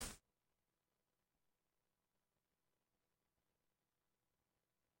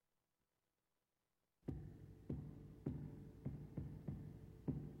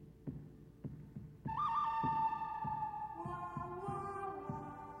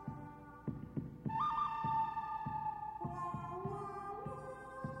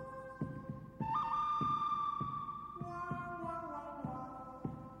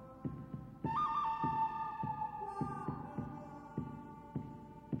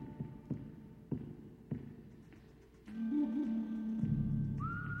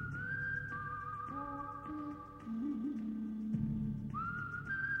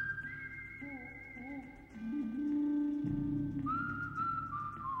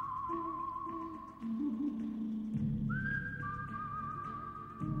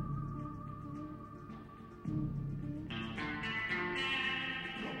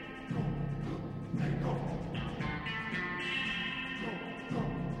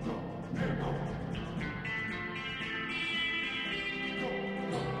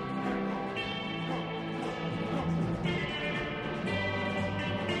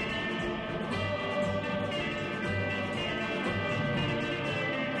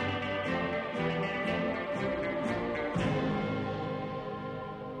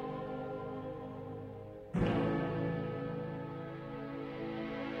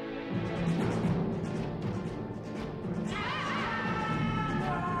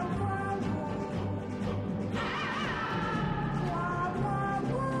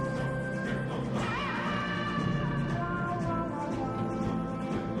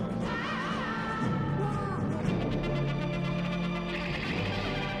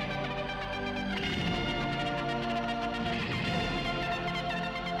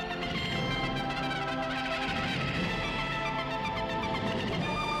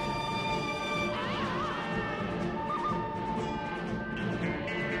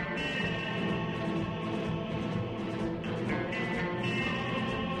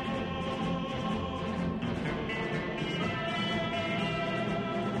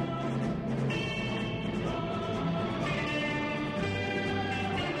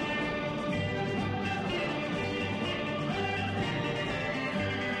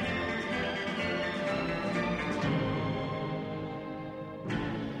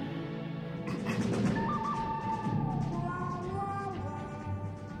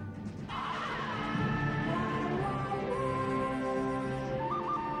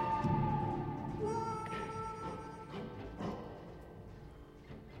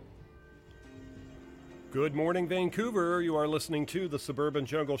Good morning, Vancouver. You are listening to the Suburban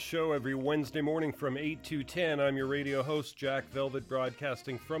Jungle Show every Wednesday morning from 8 to 10. I'm your radio host, Jack Velvet,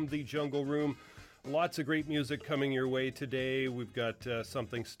 broadcasting from the Jungle Room. Lots of great music coming your way today. We've got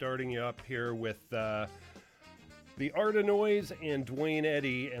something starting you up here with the Art of Noise and Duane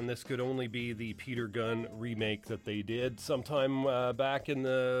Eddy, and this could only be the Peter Gunn remake that they did sometime back in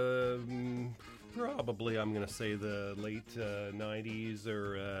the... probably, I'm going to say the late 90s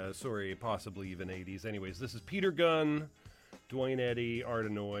or, possibly even 80s. Anyways, this is Peter Gunn, Duane Eddy, Art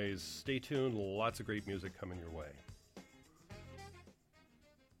of Noise. Stay tuned. Lots of great music coming your way.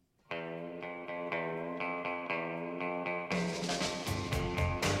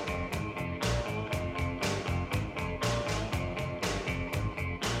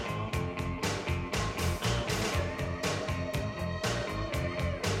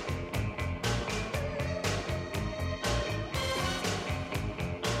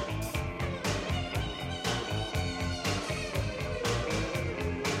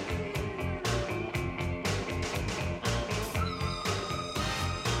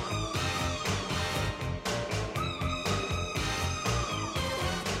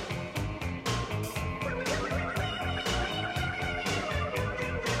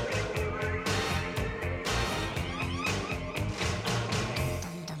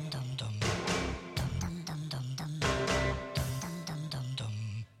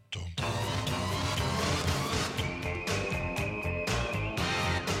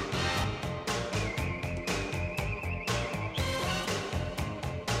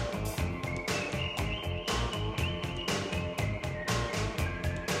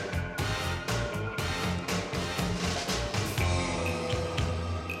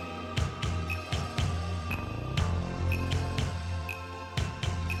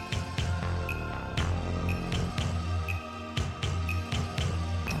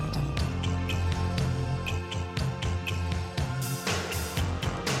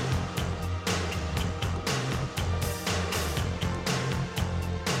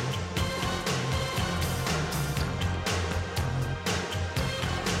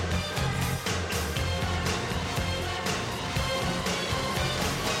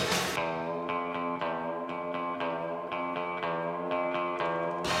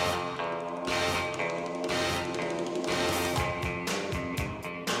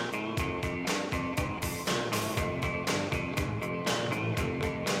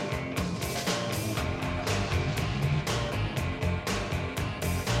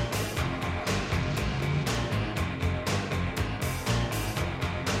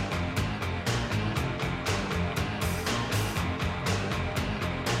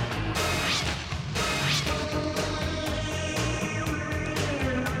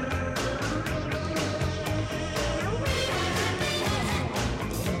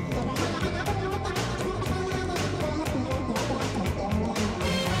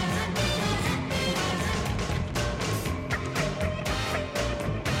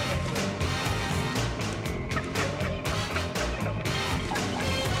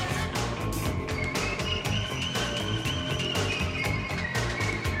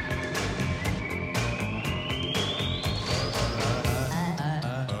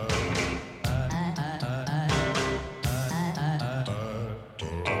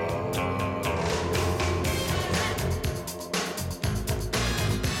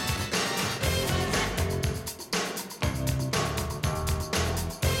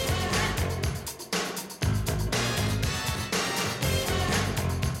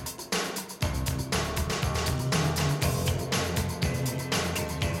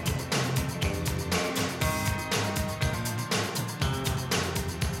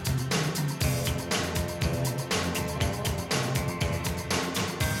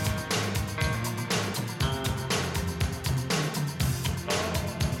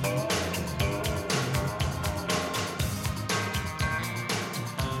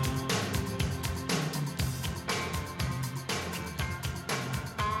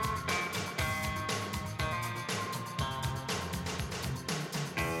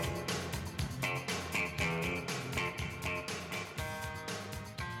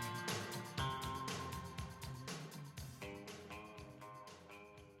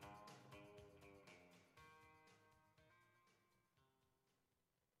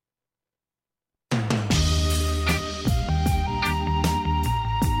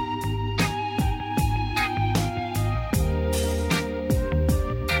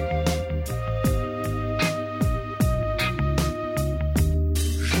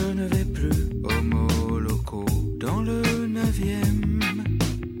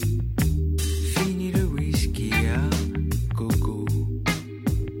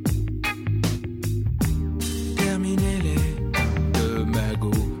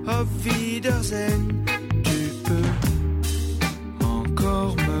 Auf Wiedersehen, tu peux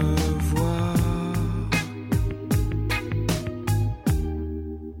encore me voir.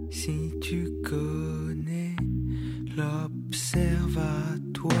 Si tu connais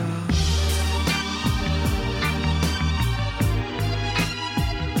l'observatoire.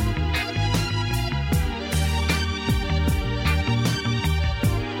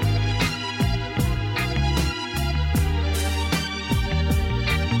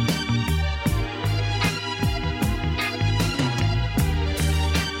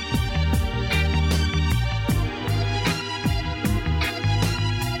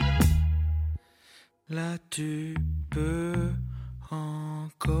 Là tu peux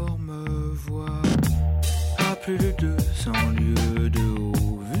encore me voir. À plus de 200 lieues de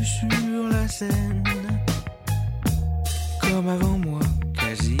haut, vue sur la Seine. Comme avant moi,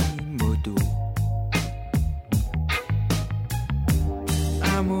 Quasimodo.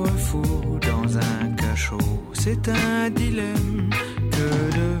 Amoureux fou dans un cachot, c'est un dilemme que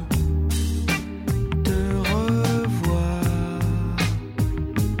de te revoir.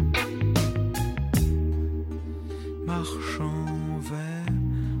 Marchant vers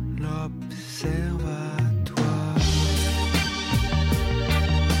l'observatoire.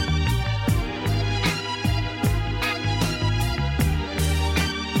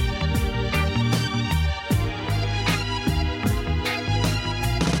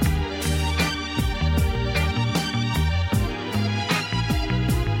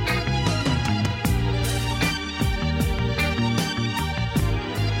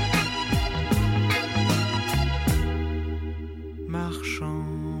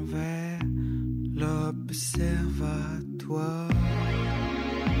 Marchant vers l'observatoire.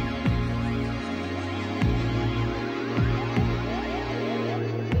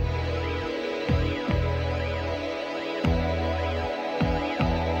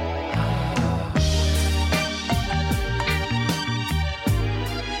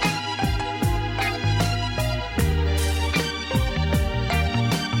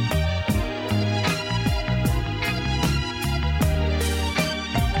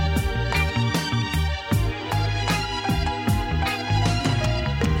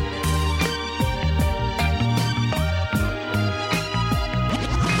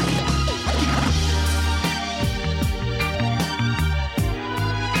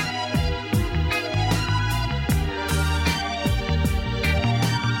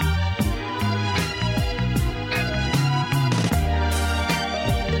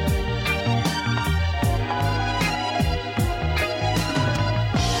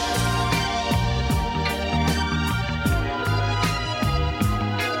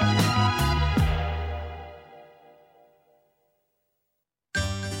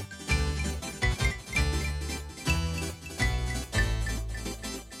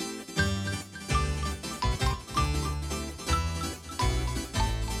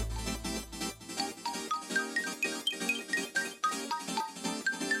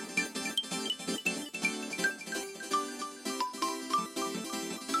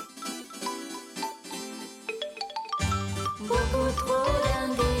 Beaucoup trop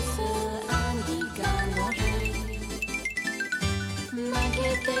d'indices indiquent un danger.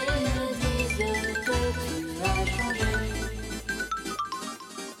 M'inquiéter me disent que tu as changé.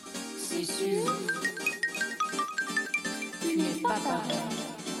 C'est sûr, tu n'es pas pareil.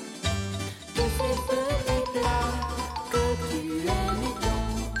 Que ces petits plats que tu aimes tant,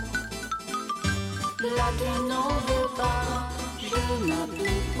 là tu n'en veux pas, je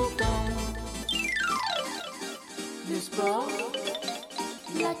m'applique pourtant. Le sport,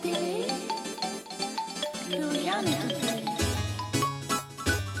 la télé, plus rien n'est tout fait.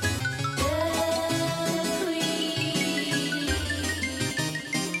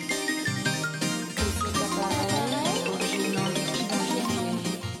 Depuis que c'est pas pareil, je n'en ai plus d'ingénieur.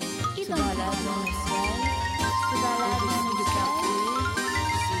 Se balade dans le ciel, se balade dans le quartier,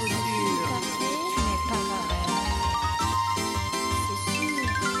 c'est sûr, tu n'es pas pareil. C'est sûr,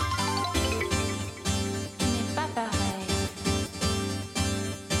 tu n'es pas pareil.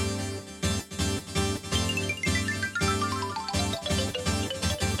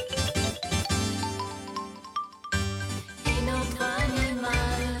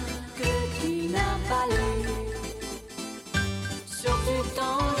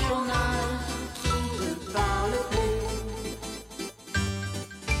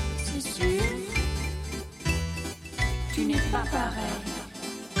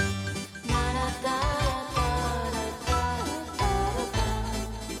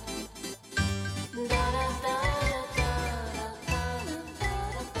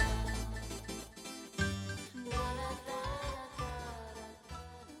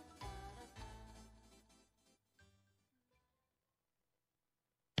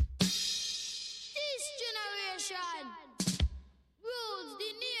 generation rules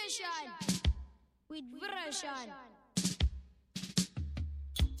the nation with version.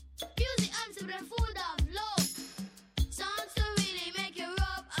 Music answer the food of love. Songs to really make you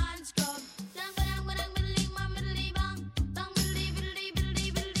rub and scrub.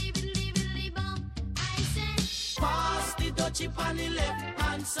 Pass the dutchie on the left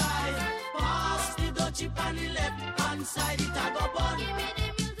hand side. Pass the dutchie on the left hand side. It a go bun. Give me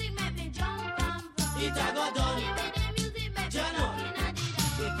the music, make me jump and pump. It a go done. Give me the music, make me Jano. looking at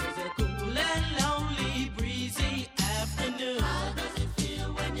the It was a cool and lonely, breezy afternoon. How does it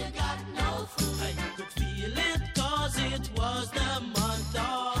feel when you got no food? I could feel it 'cause it was the month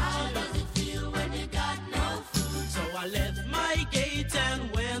of How June. does it feel when you got no food? So I left my gate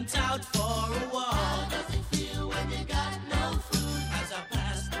and went out for a How walk. does it feel when you got no food? As I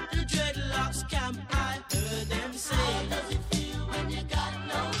passed the dreadlocks camp, I heard them How say, does it feel when you got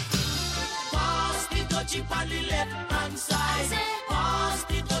no food? pass the dutchie on the left hand side. I say, Pass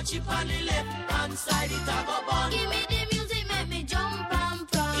the dutchie on the left hand side. It a go bun. give me the music, make me jump and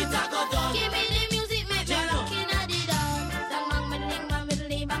prance. It a go done. Give me the music, make me Jano. looking at the dance. Bang bang middling, bang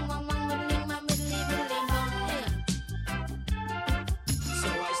middling, bang bang bang middling, bang middling, middling, bang. Hey. So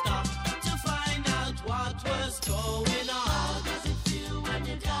I stopped to find out what was going How on. does it feel when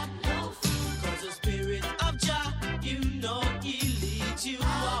you got no food? 'Cause the spirit of Jah, you know he leads you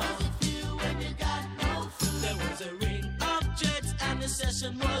How on. does it feel when you got no food? There was a ring of dreads and the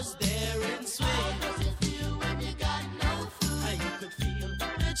session was there in How swing. does it feel when you got no food? And you could feel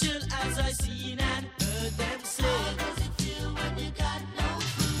the chill as I seen and heard them How say, does it feel when you got no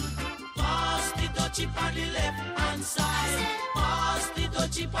food? pass the dutchie on the left hand side. Pass the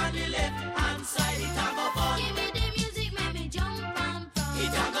dutchie on the left hand side. It a go fun. Give me the music, make me jump and prance.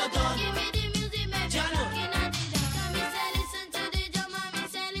 It a go done. Give me the music, make me Jano. looking at the dance. Come me say listen to the drum and me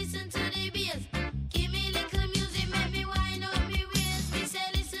say listen to the bass. Give me little music, make me wind up me waist. Me say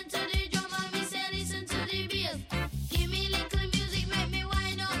listen to the drum and me say listen to the bass. Give me little music, make me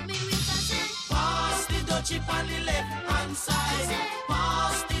wind up me waist. I say Pass the dutchie on the left hand side.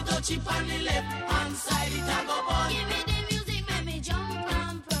 Pass the dutchie on the left hand side. It a go bun. give me the music, make me jump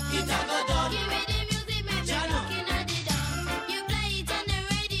and prance. It a go done. Give me the music, make me Jano. looking at the dance. You play it on the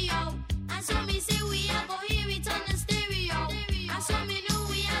radio, and so me say we a go hear it on the stereo. And so me know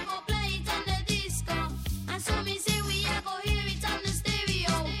we a go play it on the disco. And so me say we a go hear it on the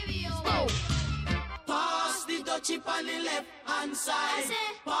stereo. Oh. Pass the dutchie on the left hand side. I say,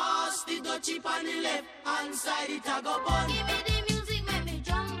 Pass the dutchie on the left hand side. It a go bun. Give me the music, make me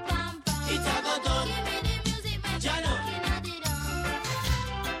jump and prance. It a go done. Give me the music, make me Jano. looking at the dance.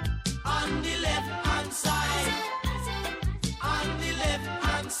 On the left hand side. On the left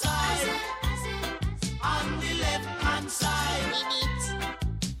hand side. On the left hand side.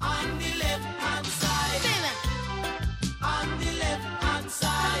 On the left hand side. On the left hand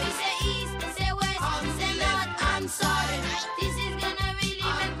side. Say east, say west, On the say left north hand and side. south. This is gonna really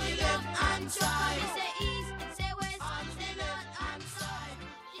On make the me left jump hand and jump. side. Say east, say west, On the say left north hand and side.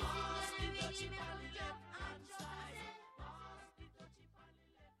 south. This is gonna really make me jump and jump.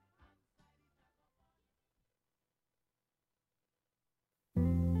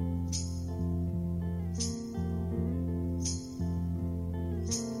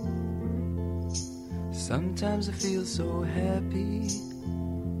 Sometimes I feel so happy.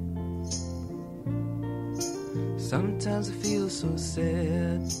 Sometimes I feel so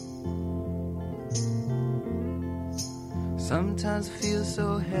sad. Sometimes I feel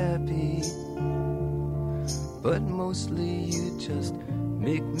so happy, but mostly you just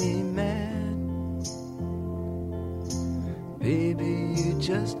make me mad. Baby, you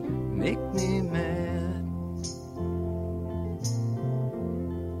just make me mad.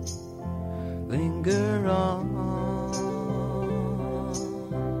 Linger on,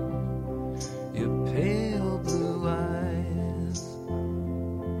 your pale blue eyes.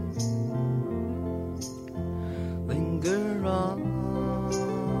 Linger on,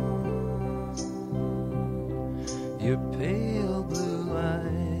 your pale blue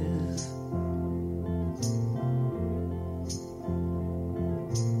eyes.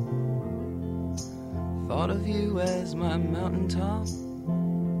 Thought of you as my mountaintop.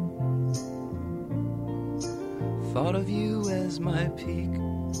 Thought of you as my peak.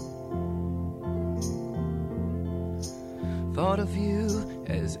 Thought of you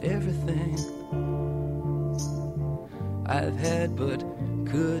as everything I've had but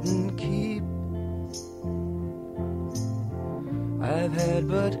couldn't keep. I've had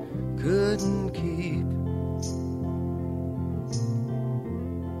but couldn't keep.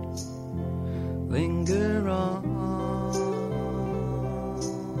 Linger on,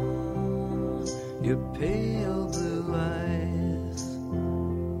 your pale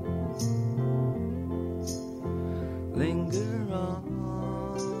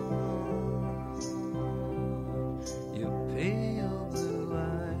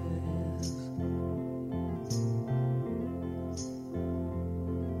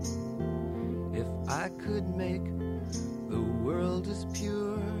as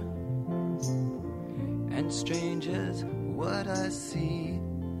pure and strange as what I see.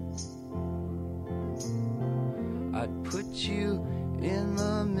 I'd put you in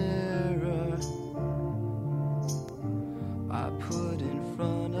the mirror I put in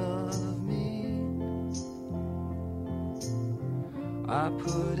front of me. I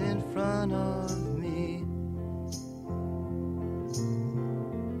put in front of me.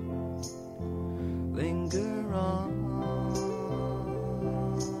 Linger on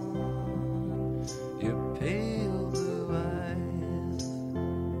your pale blue eyes.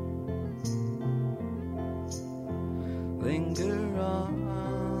 Linger on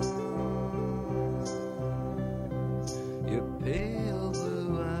your pale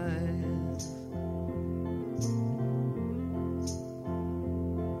blue eyes.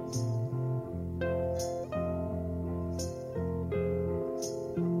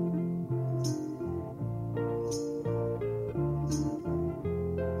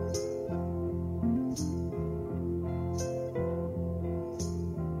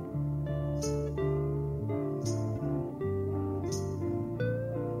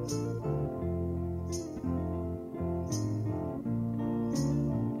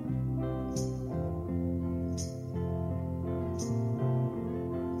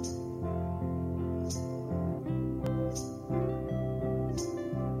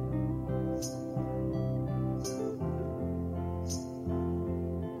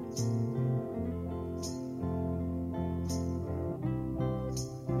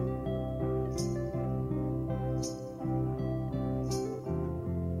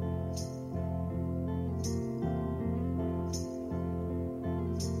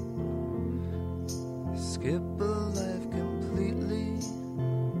 Skip a life completely,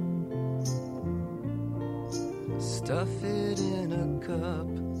 stuff it in a cup.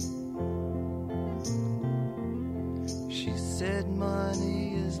 She said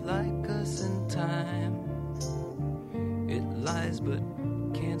money is like us in time. It lies but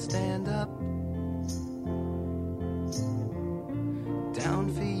can't stand up.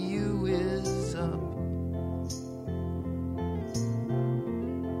 Down for you is up.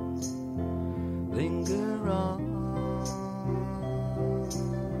 Linger on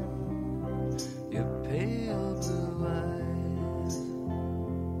your pale blue eyes.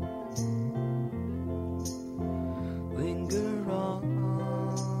 Linger on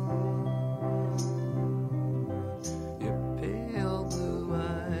your pale blue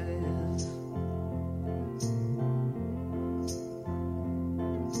eyes.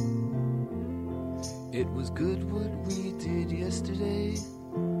 It was good what we did yesterday,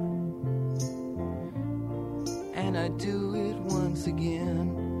 and I'd do it once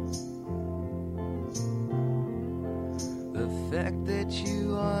again. The fact that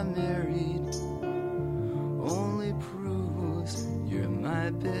you are married only proves you're my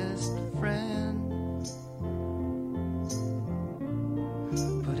best friend.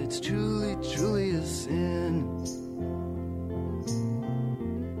 But it's truly, truly a sin.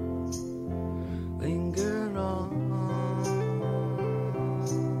 Linger on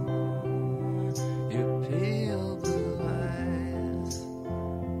your pale blue eyes.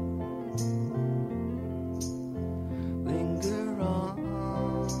 Linger on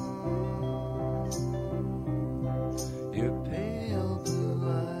your pale blue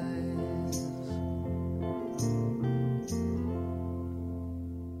eyes.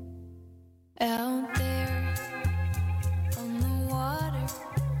 Out there on the water,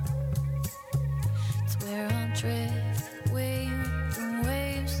 it's where I'll drift with the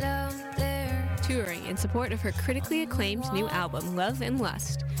waves out there. Touring in support of her critically acclaimed new album, Love and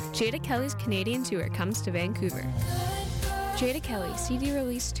Lust, Jada Kelly's Canadian tour comes to Vancouver. Jada Kelly CD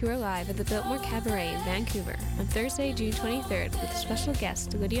release tour live at the Biltmore Cabaret in Vancouver on Thursday, June 23rd with special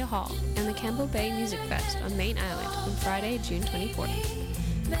guest Lydia Hall and the Campbell Bay Music Fest on Main Island on Friday, June 24th.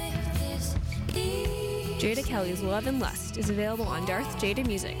 Jada Kelly's Love and Lust is available on Darth Jada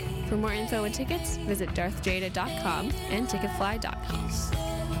Music. For more info and tickets, visit darthjada.com and ticketfly.com.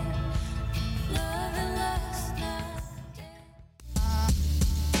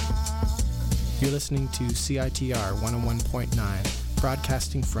 You're listening to CITR 101.9,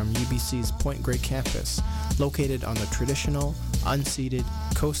 broadcasting from UBC's Point Grey campus, located on the traditional, unceded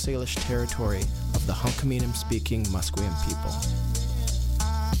Coast Salish territory of the Hunkaminam-speaking Musqueam people.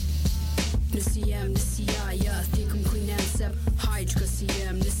 Nisiyam nisiyaya thikum quinansep hydra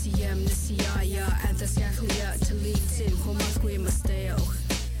siyam nisiyaya anthasyakhlia talitin homasque masteo.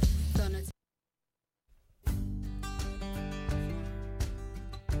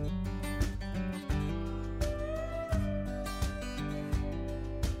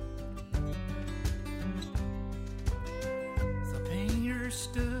 The pain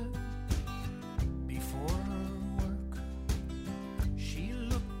stood before her work. She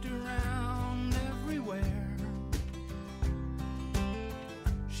looked around everywhere.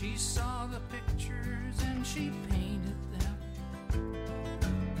 She saw the pictures and she painted them.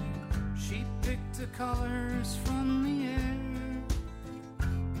 She picked the colors from the air.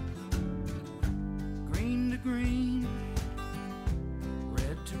 Green to green,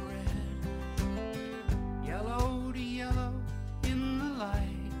 red to red, yellow to yellow in the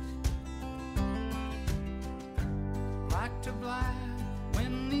light, black to black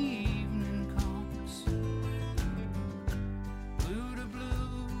when the evening comes, blue to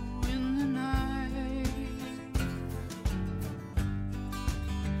blue in the night.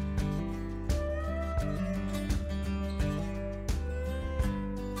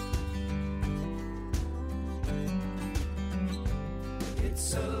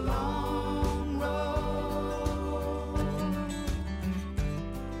 It's a long road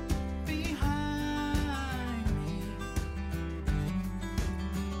behind me.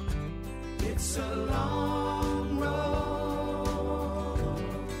 It's a long road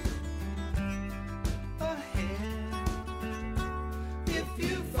ahead. If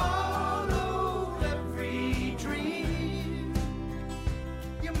you follow every dream,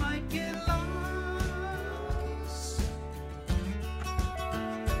 you might get lost.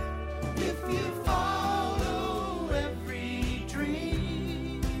 If you follow every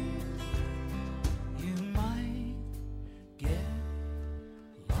dream, you might get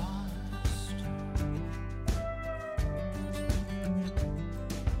lost.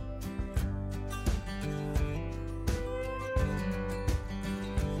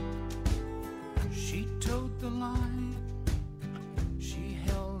 She towed the line, she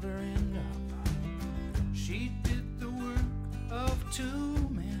held her end up. She did the work of two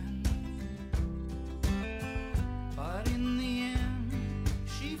men. But in the end,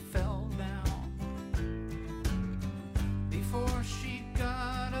 she fell down before she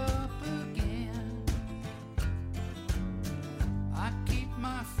got up again. I keep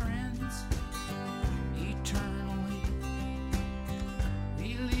my friends eternally.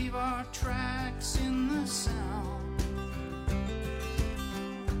 We leave our tracks in the sound.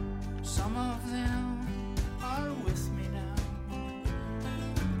 Some of them are with me now.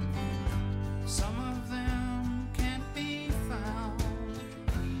 Some of them can't be found.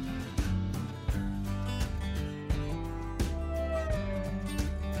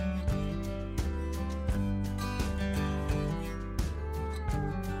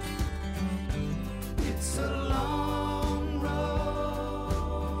 It's a long road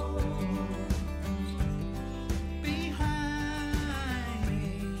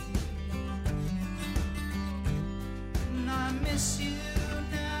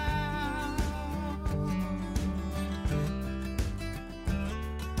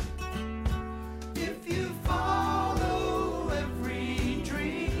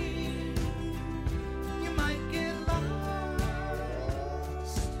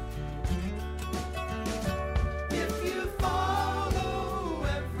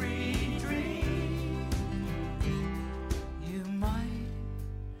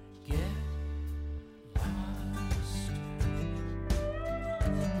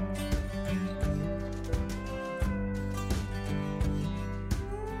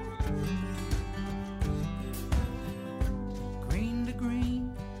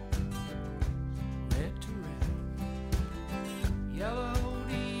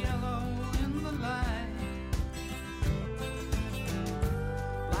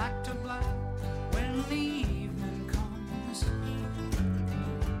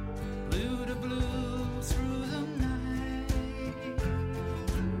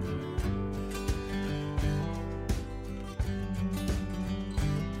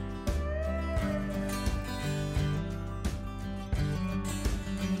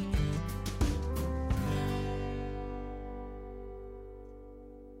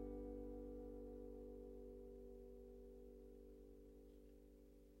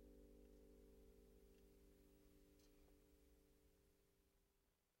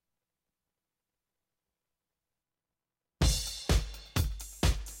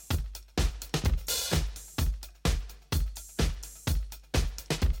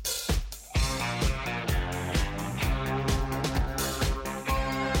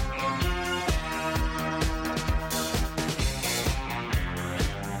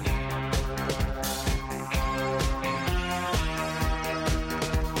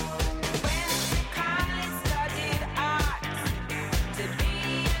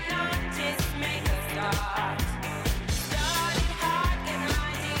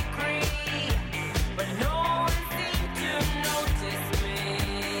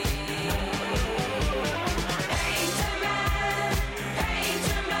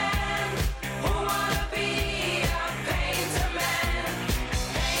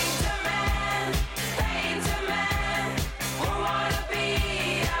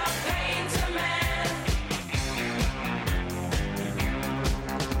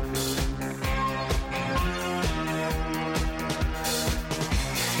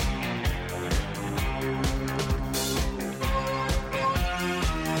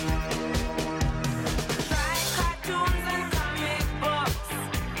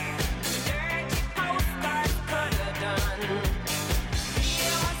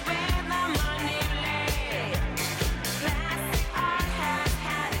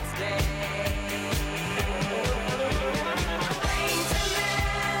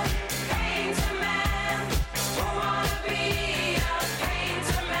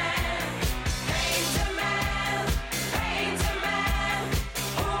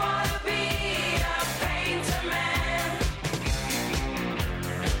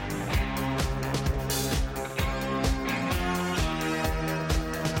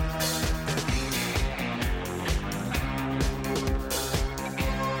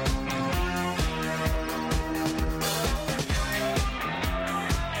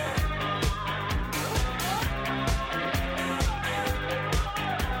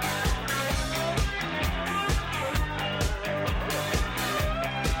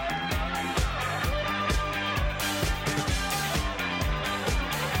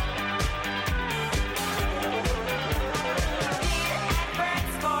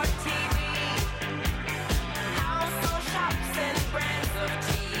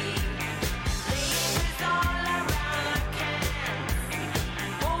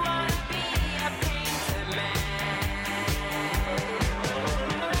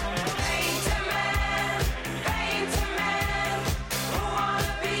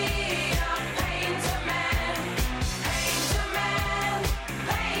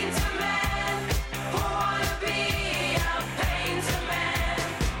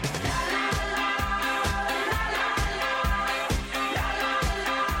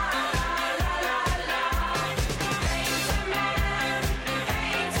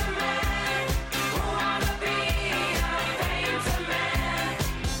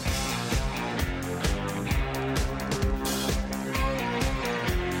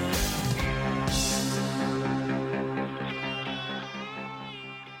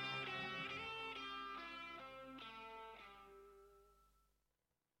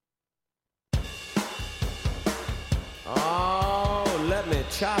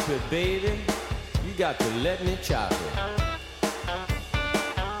chop it, baby. You got to let me chop it.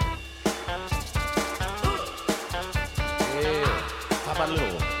 Yeah, how about a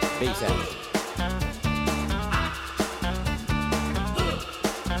little bass action?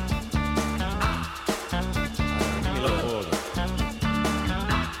 Give me a little organ.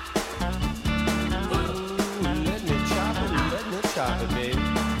 Ooh, let me chop it, baby.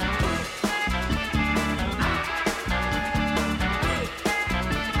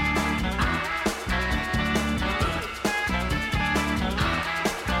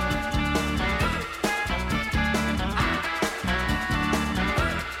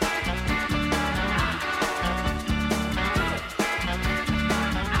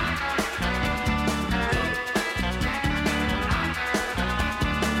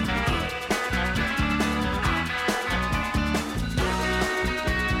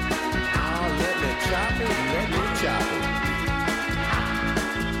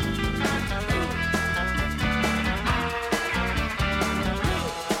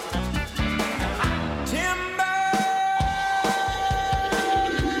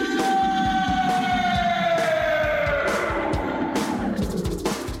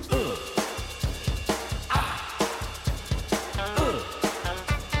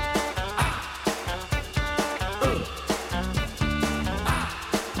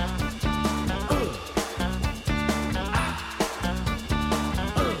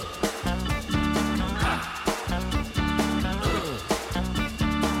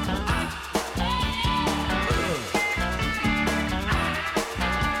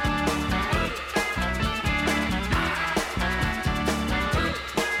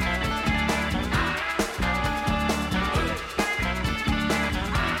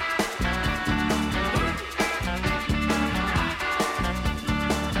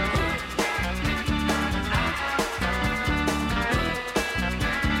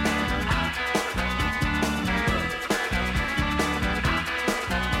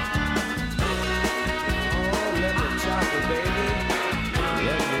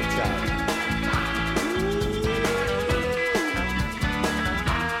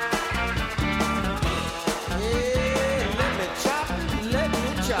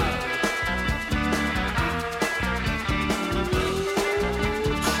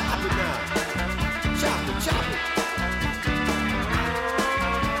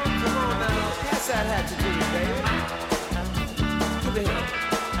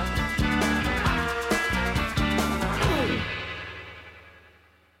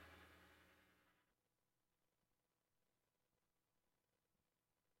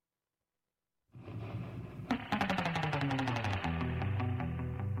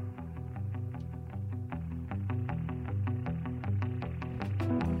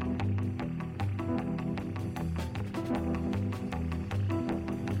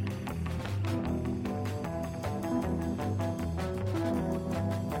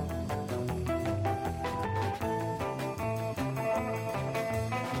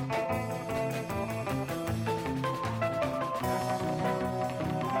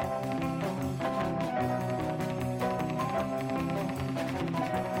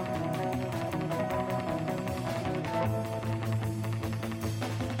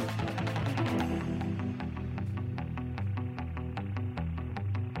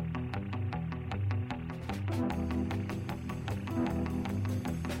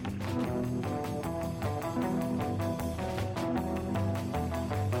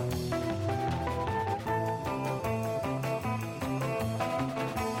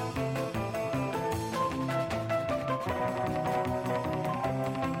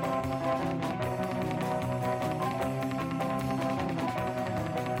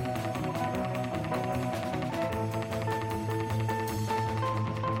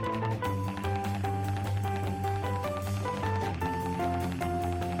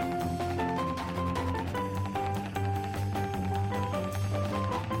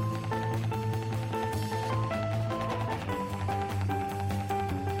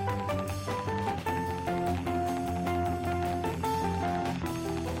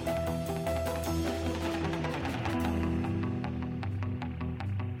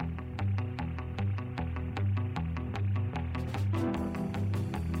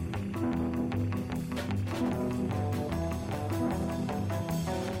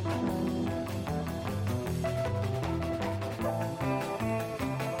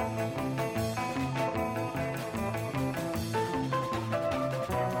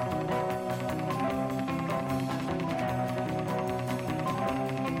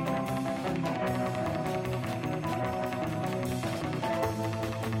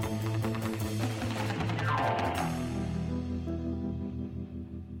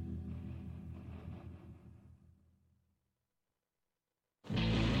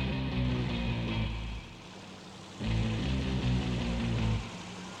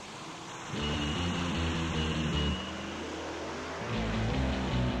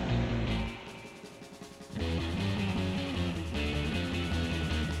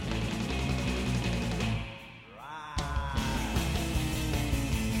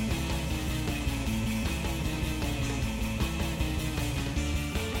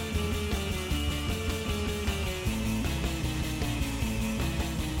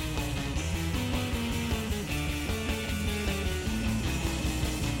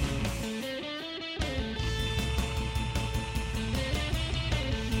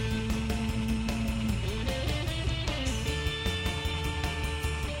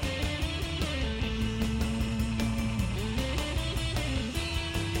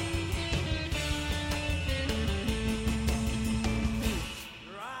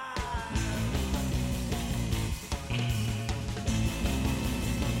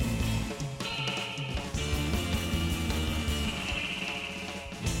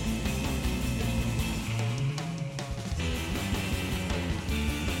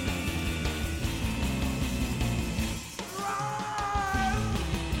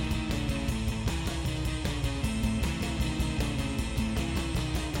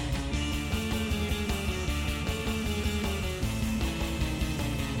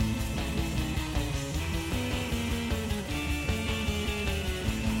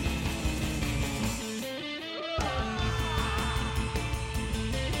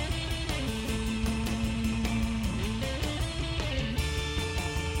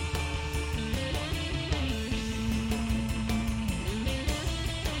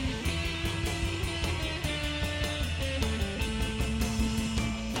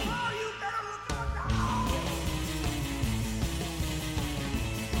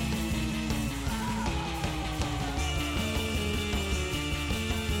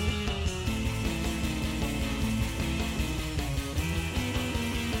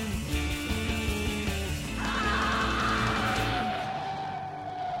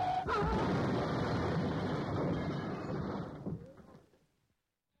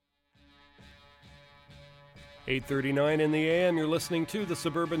 8:39 in the AM. You're listening to the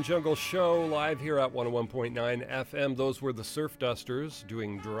Suburban Jungle Show live here at 101.9 FM. Those were the Surf Dusters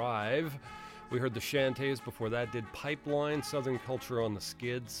doing Drive. We heard the Shantays. Before that did Pipeline, Southern Culture on the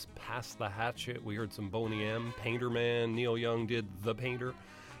Skids, Pass the Hatchet. We heard some Boney M, Painter Man. Neil Young did The Painter.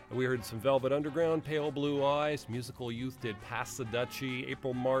 And we heard some Velvet Underground, Pale Blue Eyes. Musical Youth did Pass the Dutchie.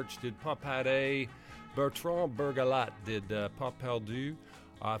 April March did Pop Pade. Bertrand Bergalat did Pop Perdu.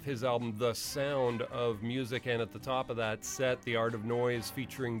 Off his album The Sound of Music, and at the top of that set, The Art of Noise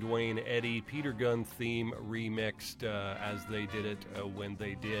featuring Dwayne Eddy, Peter Gunn theme remixed as they did it when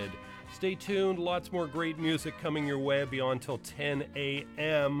they did. Stay tuned, lots more great music coming your way beyond till 10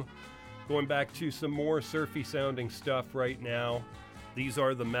 a.m. Going back to some more surfy sounding stuff right now. These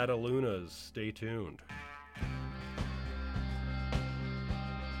are the Matalunas. Stay tuned.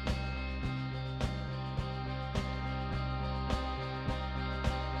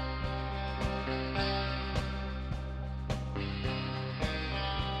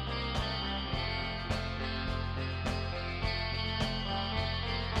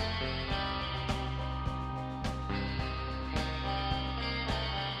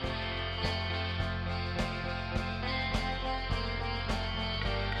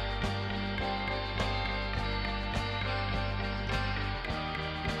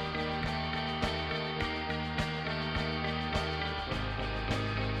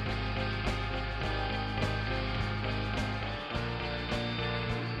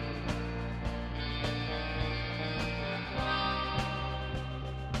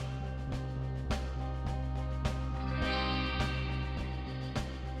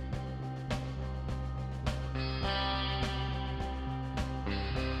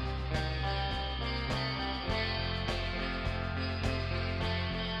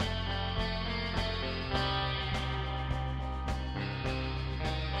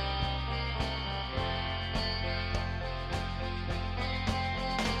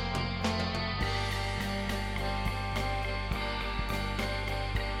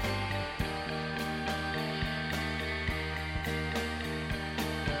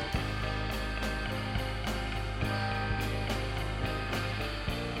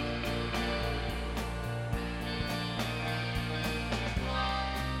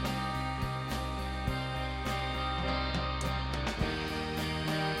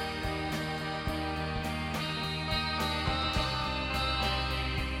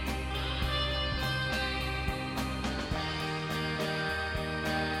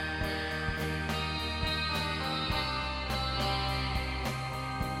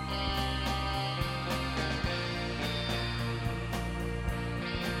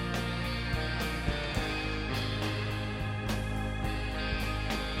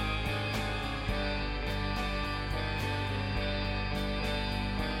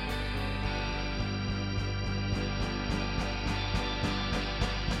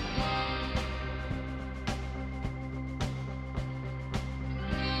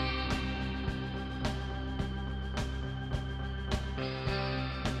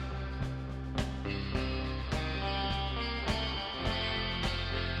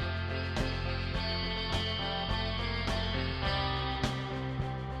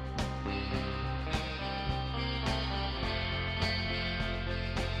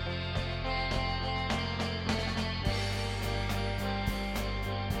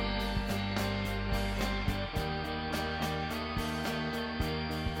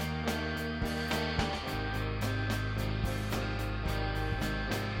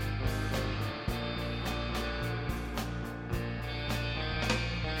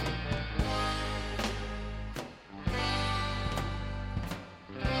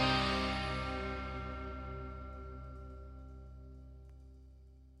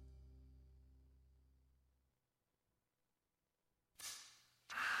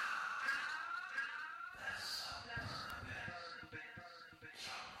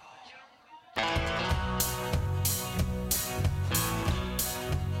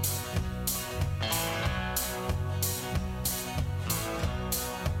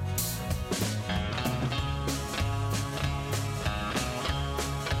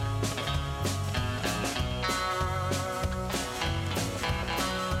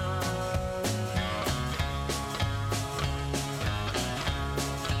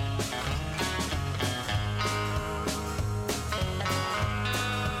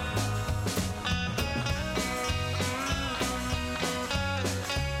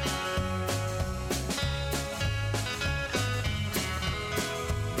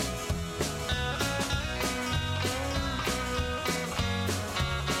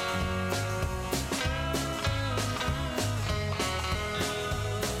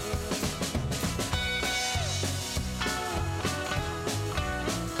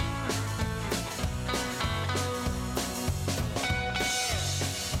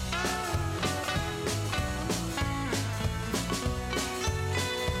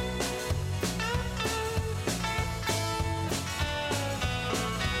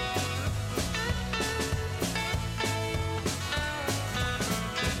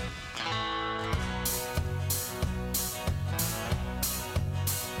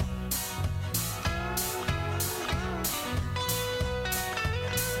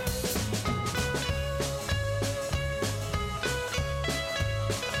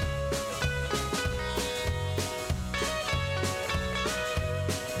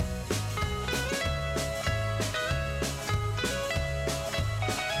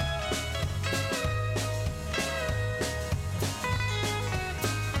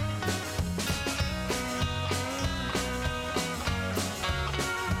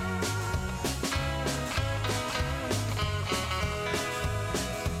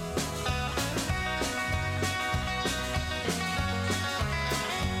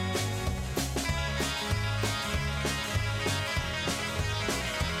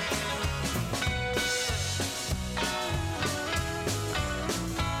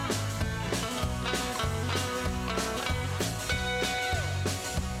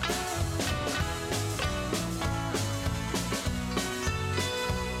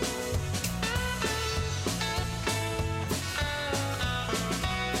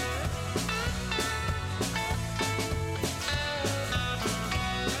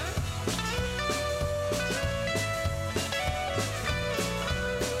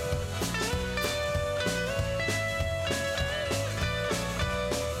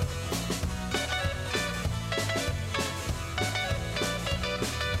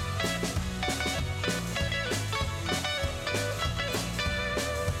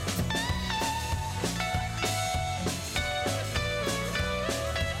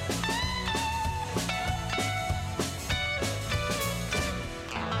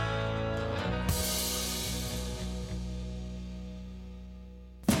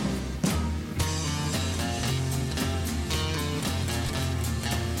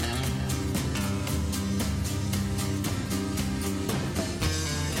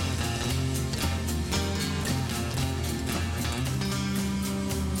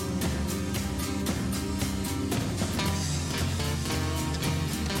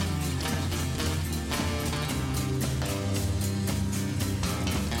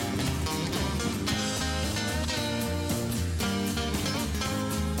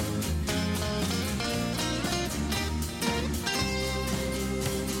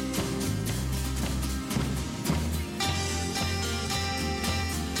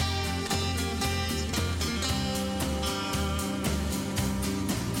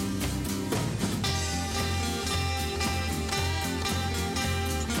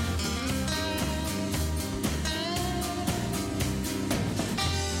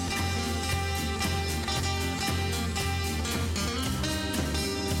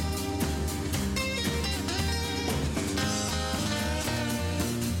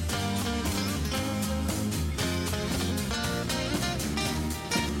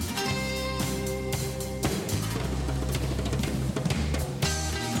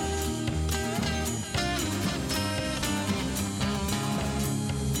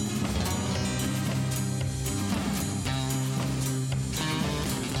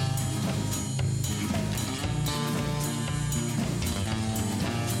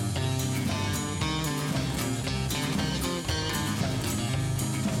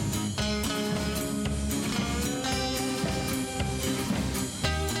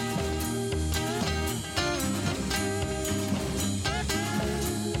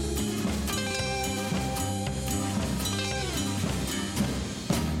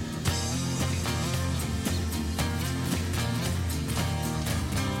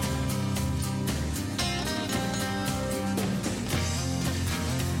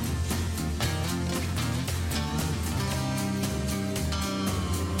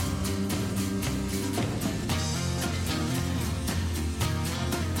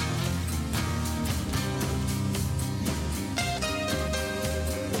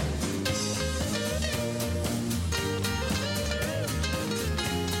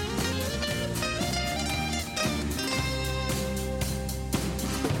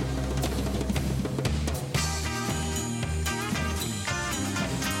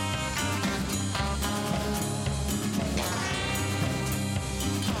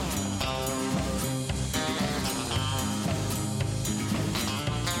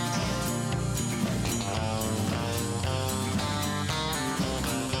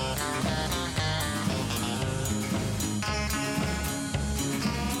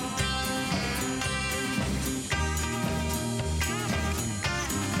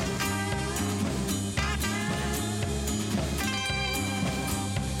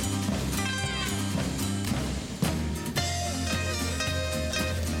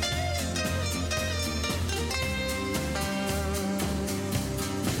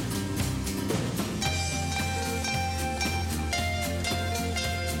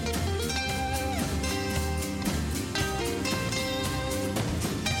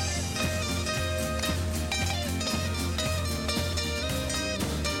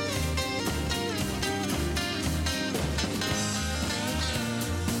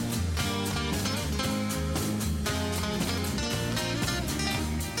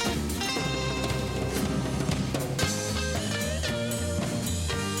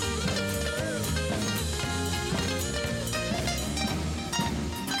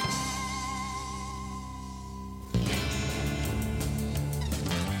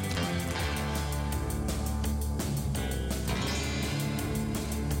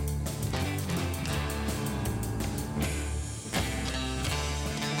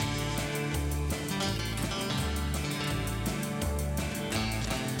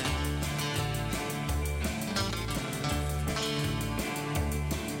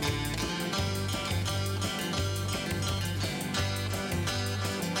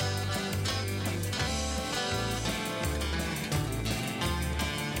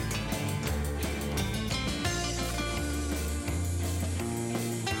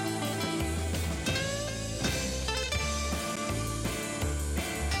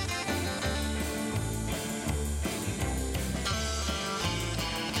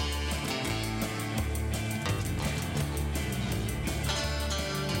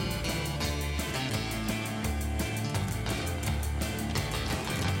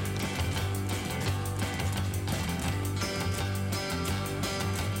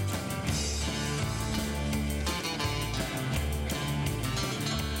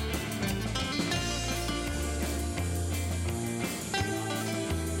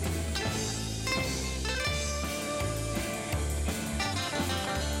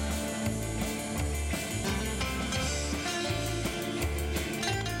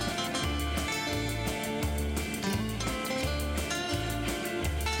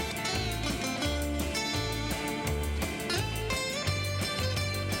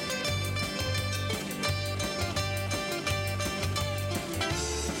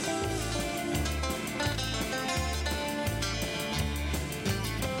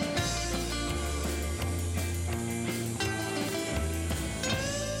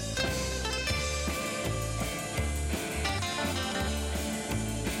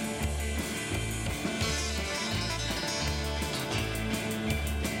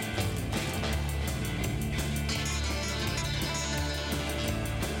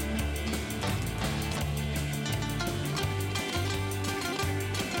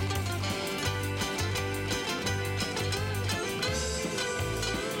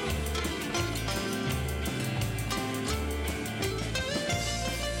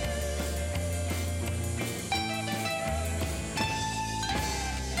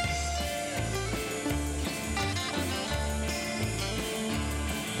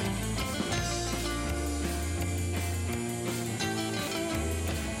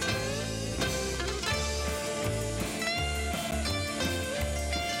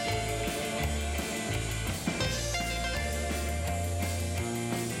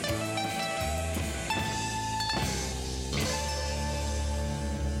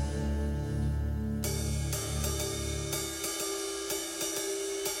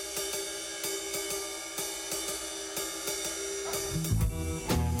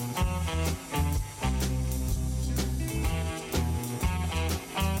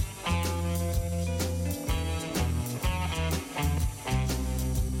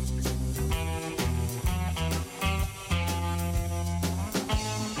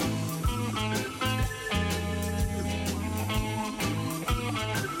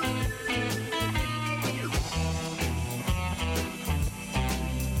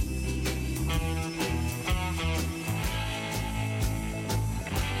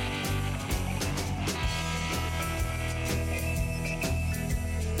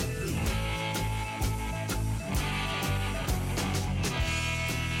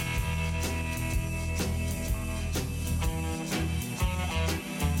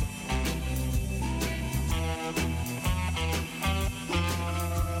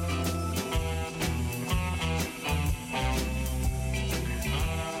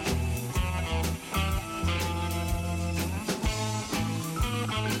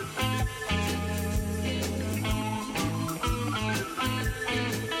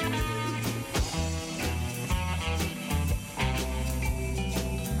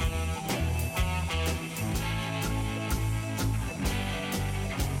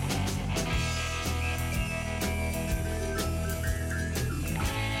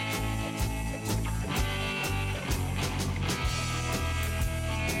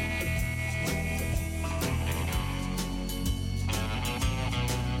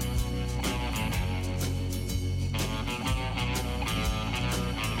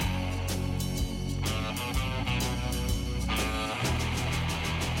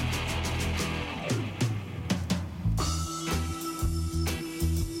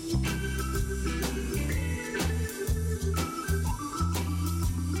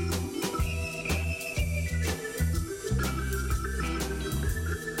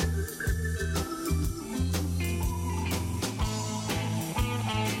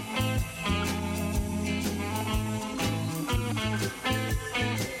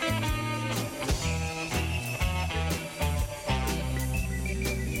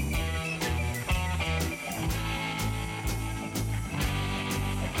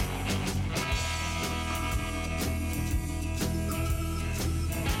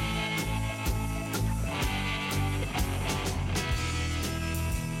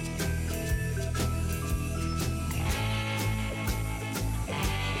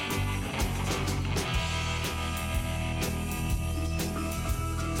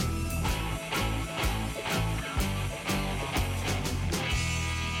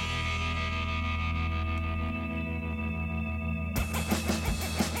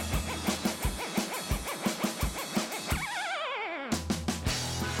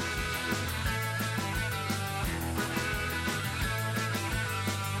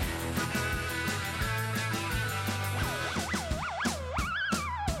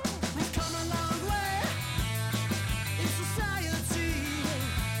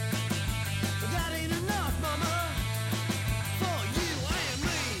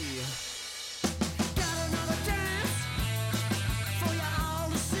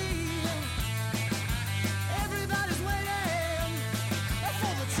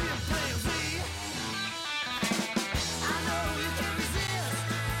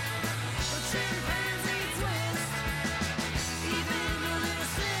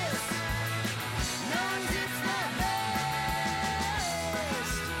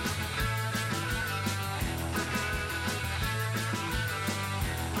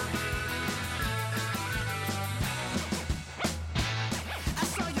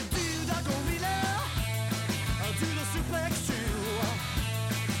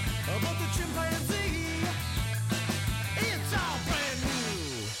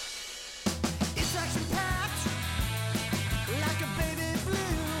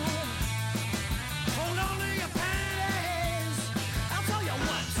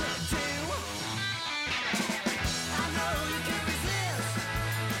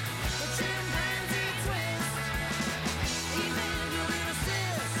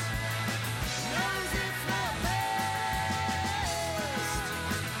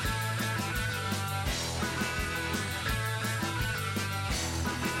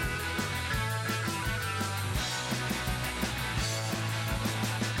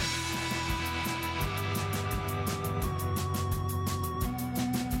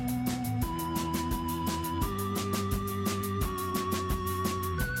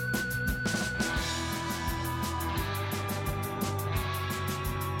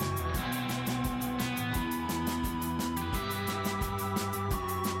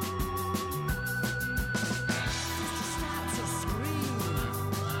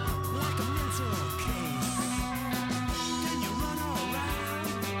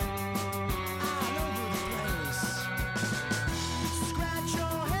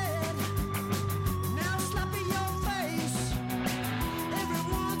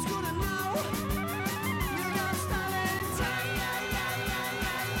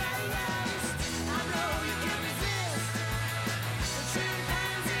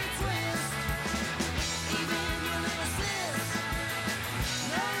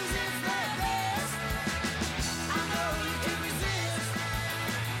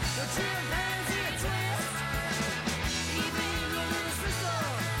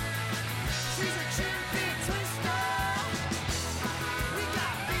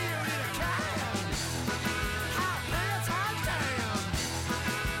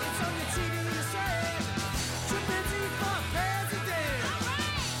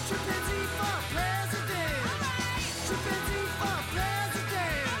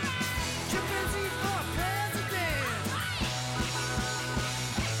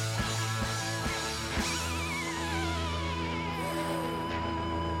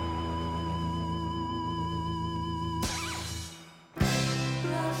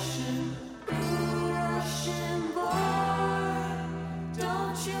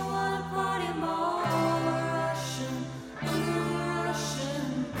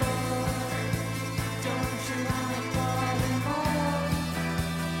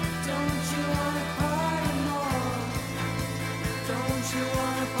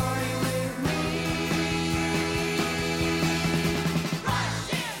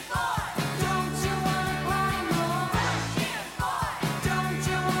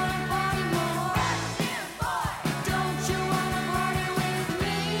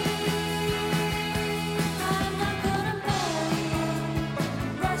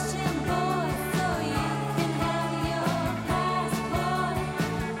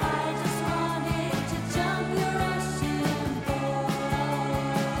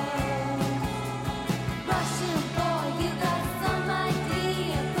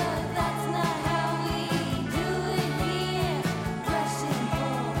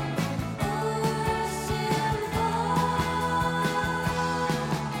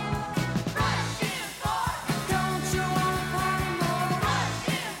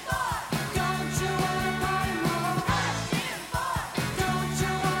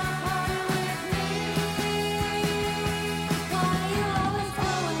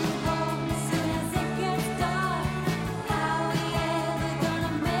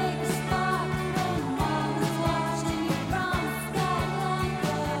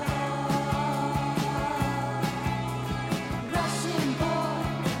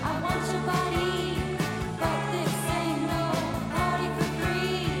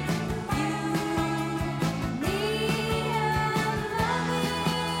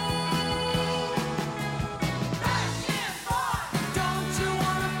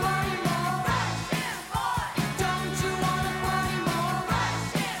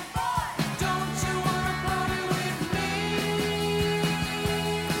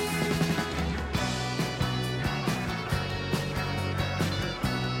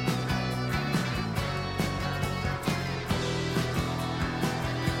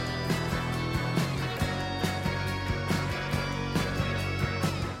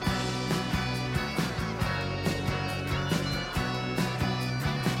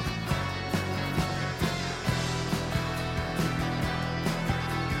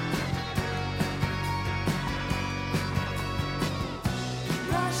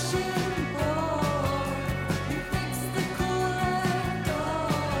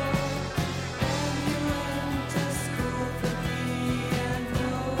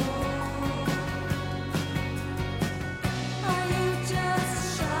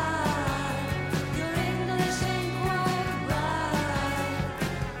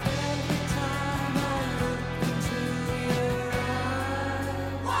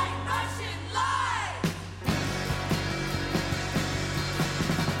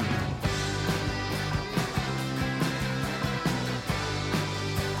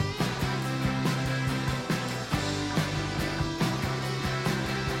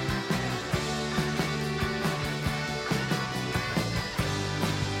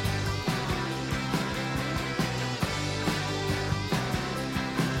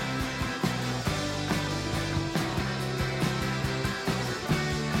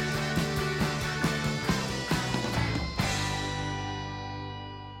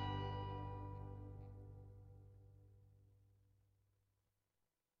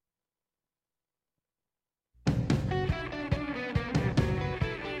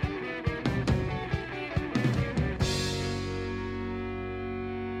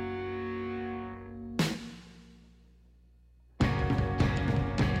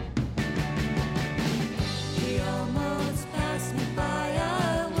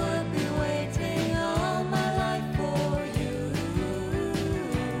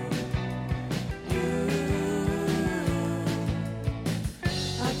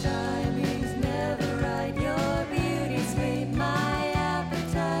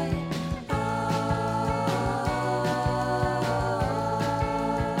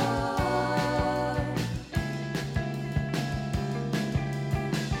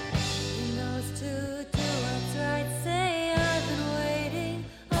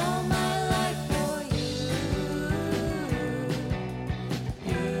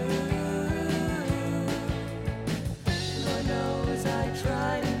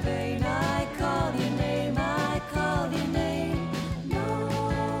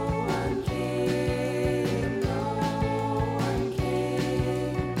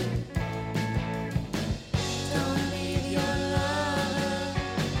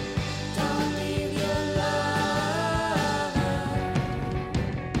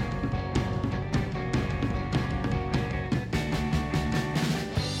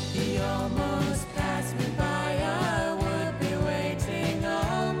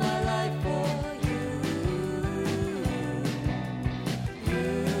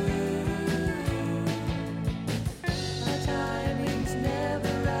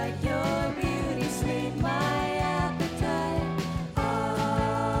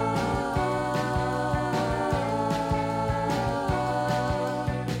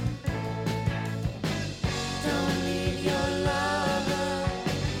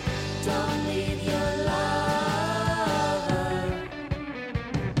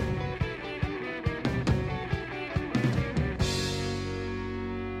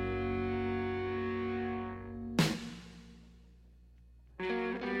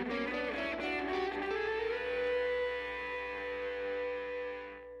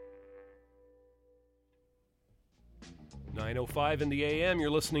 9:05 in the AM.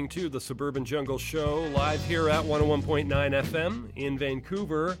 You're listening to the Suburban Jungle Show live here at 101.9 FM in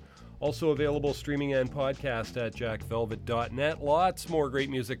Vancouver. Also available streaming and podcast at jackvelvet.net. Lots more great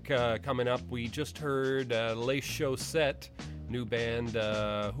music coming up. We just heard Les Chaussettes, new band.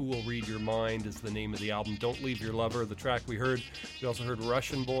 Who Will Read Your Mind is the name of the album. Don't Leave Your Lover, the track we heard. We also heard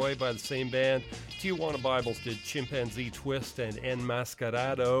Russian Boy by the same band. Tijuana Bibles did Chimpanzee Twist and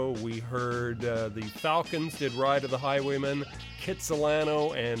Enmascarado. We heard the Falcons did Ride of the Highwayman,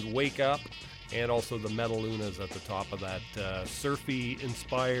 Kitsilano and Wake Up. And also the Metalunas at the top of that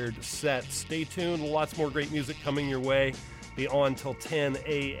surfy-inspired set. Stay tuned. Lots more great music coming your way. Be on till 10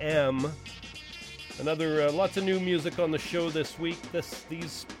 a.m. Lots of new music on the show this week.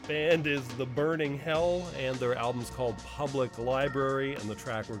 These band is The Burning Hell, and their album's called Public Library, and the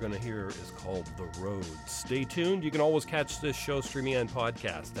track we're going to hear is called The Road. Stay tuned. You can always catch this show streaming and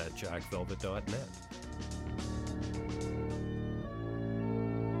podcast at jackvelvet.net.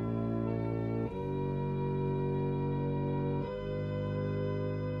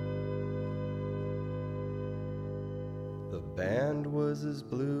 The band was as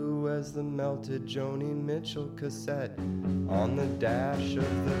blue as the melted Joni Mitchell cassette. On the dash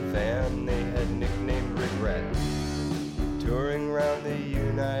of the van they had nicknamed Regret. Touring round the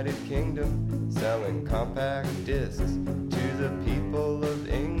United Kingdom, selling compact discs to the people of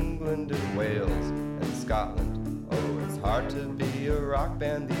England and Wales and Scotland. Oh, it's hard to be a rock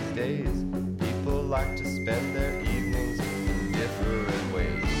band these days. People like to spend their evenings in different ways.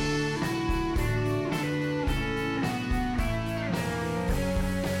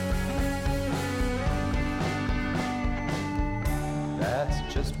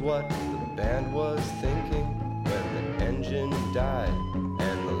 That's just what the band was thinking when the engine died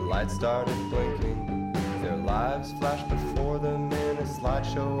and the lights started blinking. Their lives flashed before them in a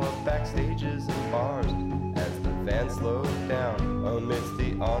slideshow of backstages and bars as the van slowed down amidst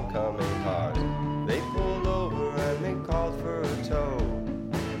the oncoming cars. They pulled over and they called for a tow.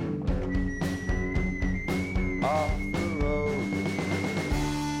 Off the road,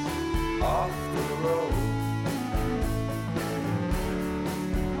 off the road,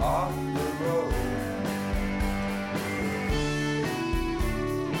 off the road.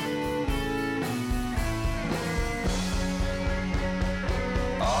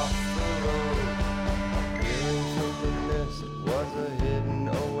 Off the road. Peering through the mist was a hidden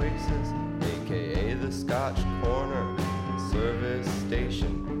oasis, aka the Scotch Corner service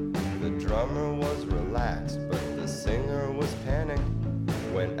station. The drummer was relaxed, but the singer was panicked.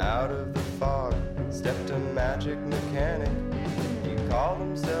 When out of the fog stepped a magic mechanic. He called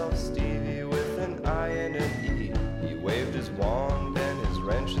himself Stevie with an I and an E. He waved his wand and his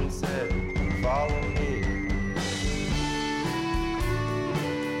wrench and said, "Follow me."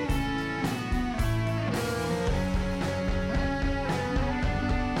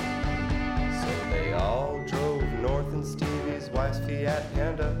 So they all drove north in Stevie's wife's Fiat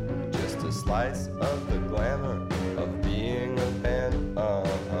Panda, just a slice of the glamour of being a band.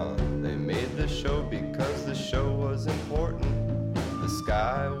 They made the show because the show was important. The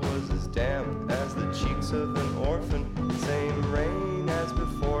sky was as damp as the cheeks of an orphan. Same rain as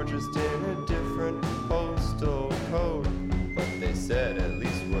before, just in a different postal code. But they said, at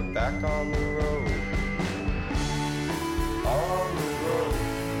least we're back on the road. On the road.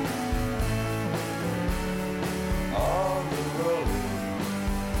 On the road.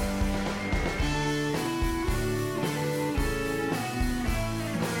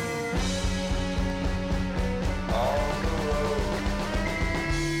 On the road.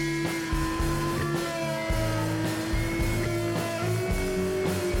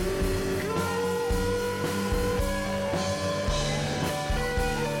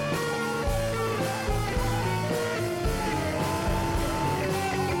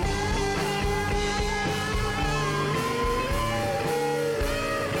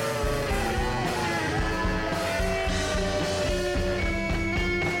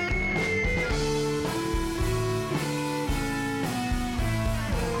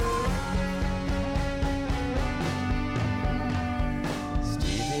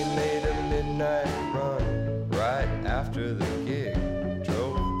 Stevie made a midnight run right after the gig.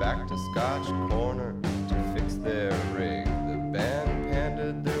 Drove back to Scotch Corner to fix their rig. The band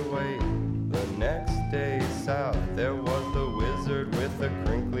panted their way. The next day south, there was the wizard with a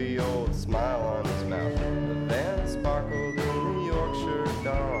crinkly old smile on his mouth. The van sparkled in the Yorkshire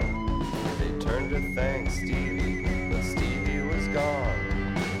dawn. They turned to thank Stevie, but Stevie was gone.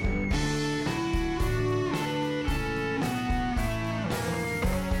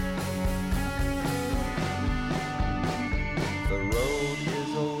 The road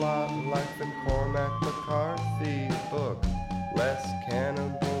is a lot like the Cormac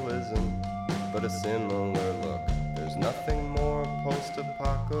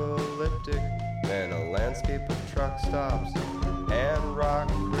apocalyptic than a landscape of truck stops and rock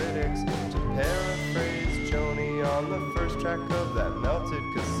critics. To paraphrase Joni on the first track of that melted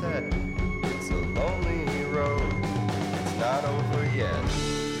cassette, it's a lonely road, it's not over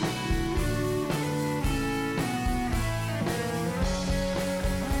yet.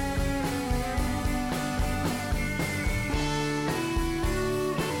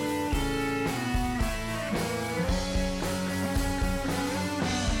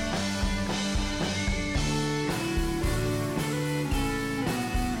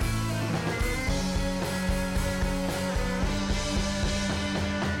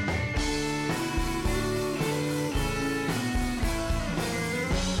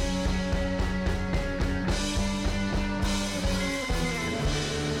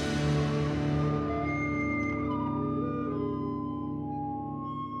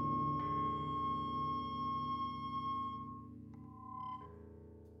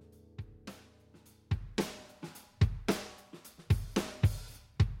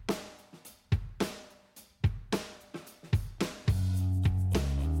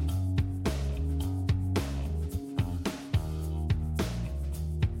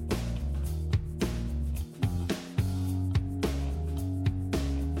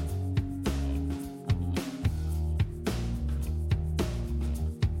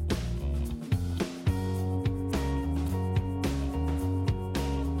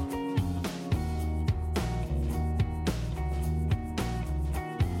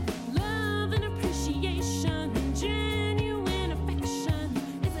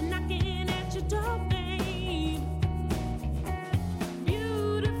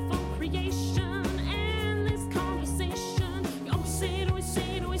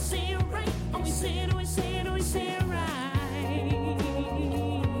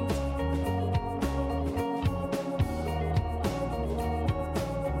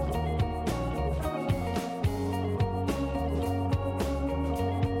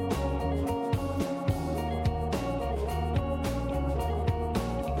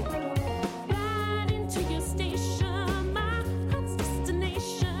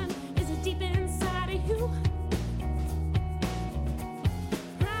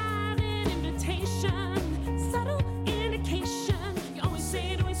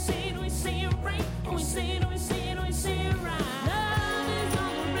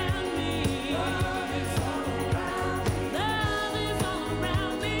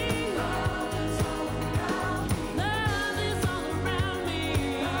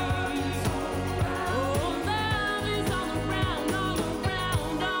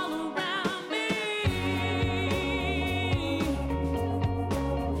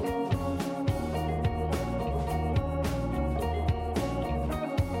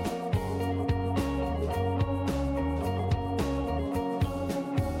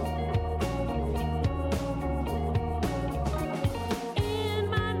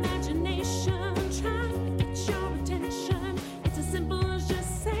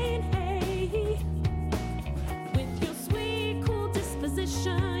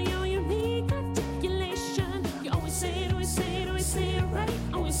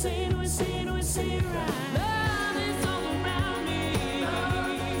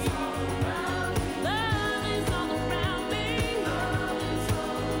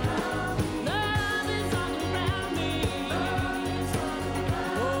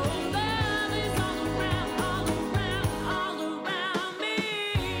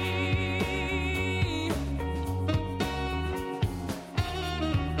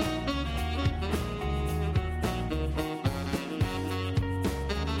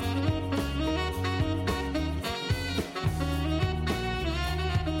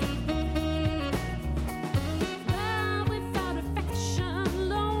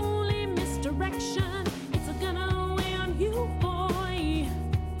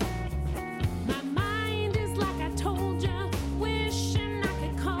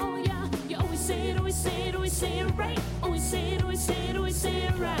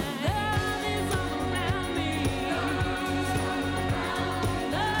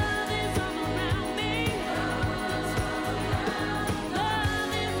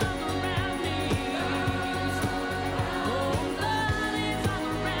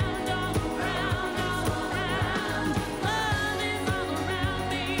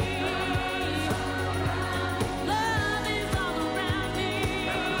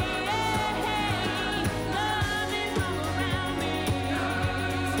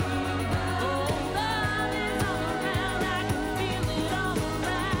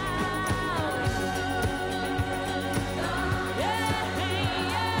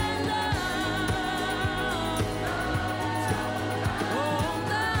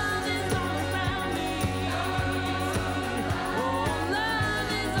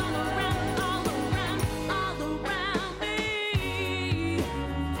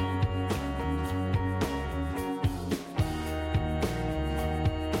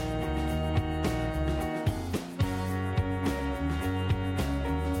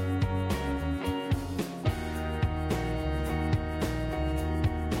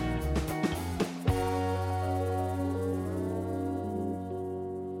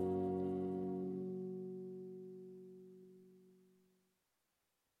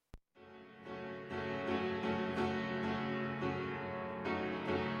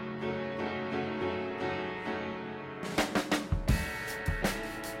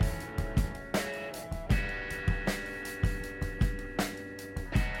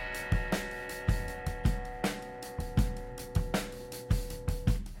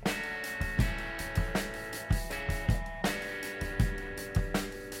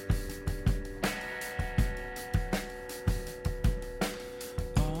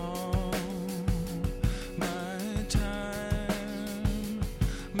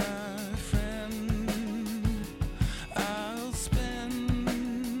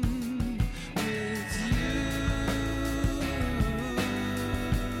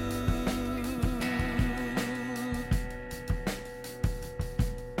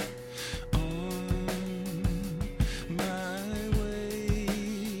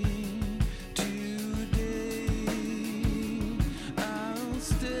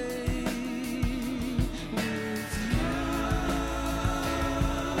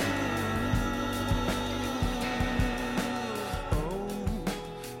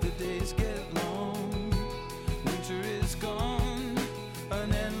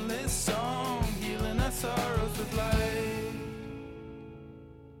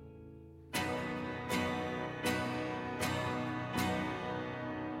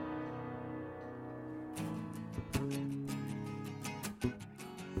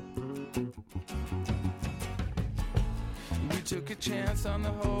 took a chance on the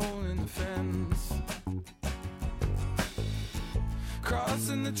hole in the fence.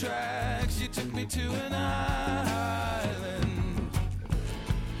 Crossing the tracks, you took me to an island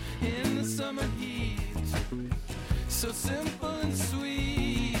in the summer heat. So simple and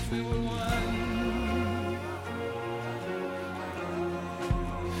sweet, we were one.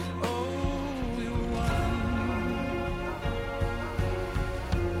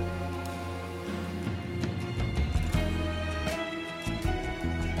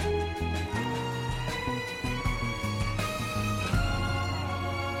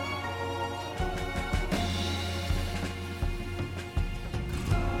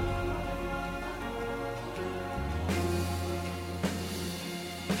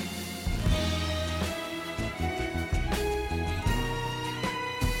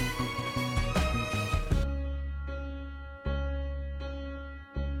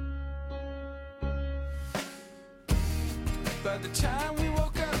 By the time we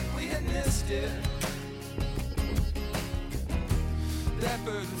woke up, we had missed it. That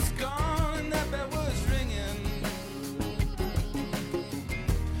bird was gone and that bell was ringing.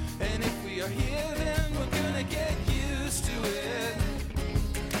 And if we are here, then we're gonna get used to it,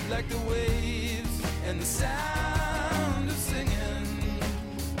 like the waves and the sound of singing.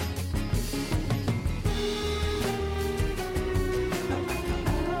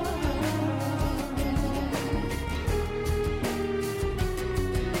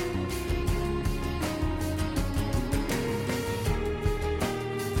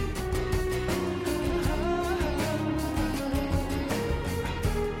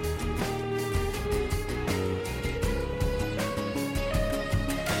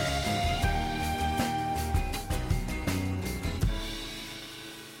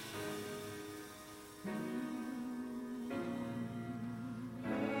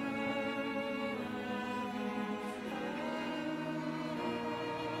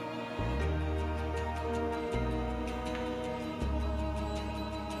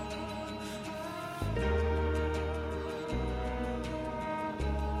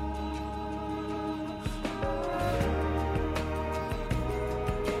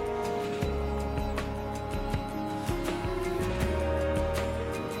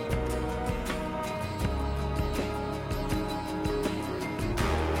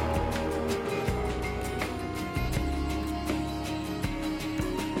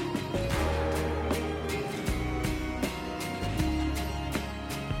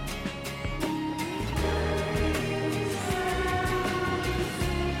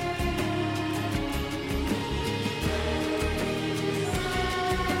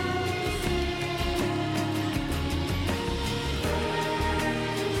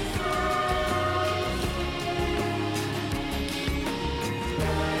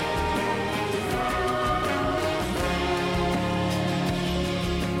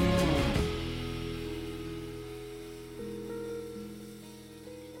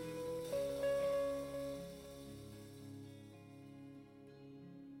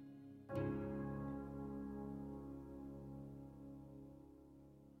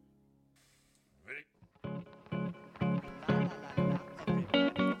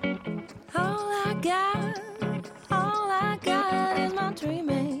 All I got is my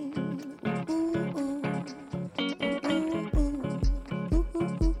dreaming.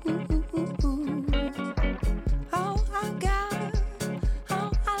 All I got,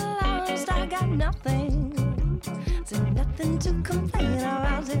 all I lost, I got nothing. So nothing to complain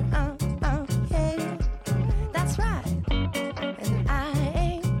about it. Yeah, that's right. And I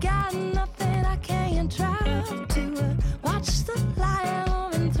ain't got nothing I can't try to watch the light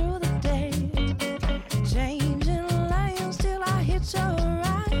moving through the day. Changing lanes till I hit your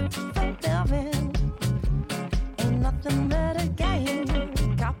right for loving. Ain't nothing but a game.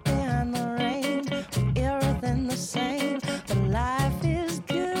 Caught behind the rain, with everything the same. But life is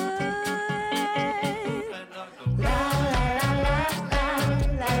good.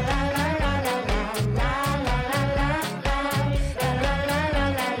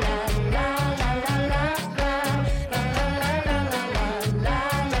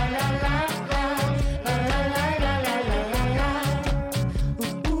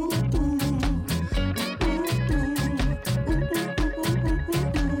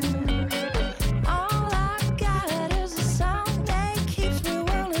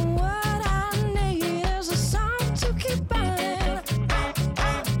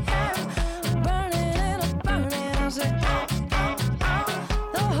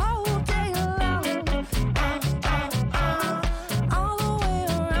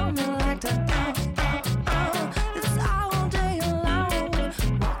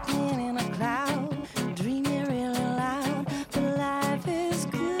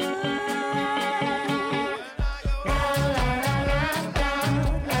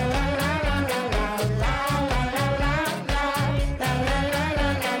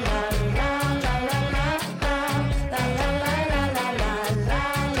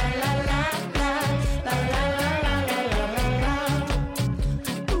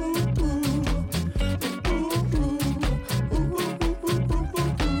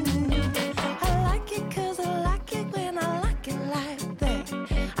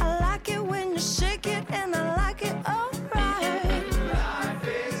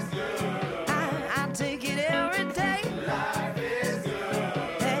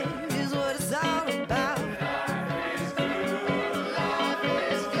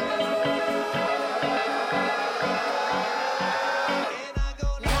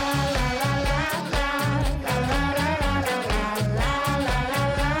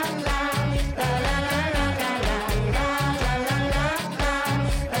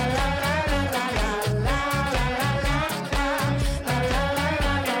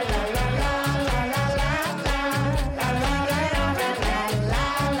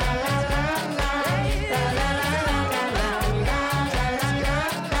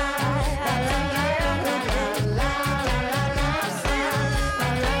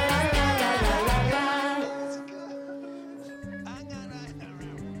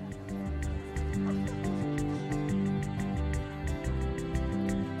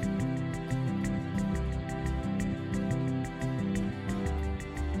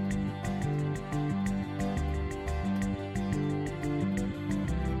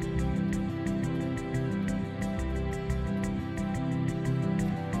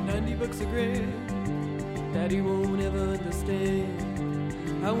 look so grand. Daddy won't ever understand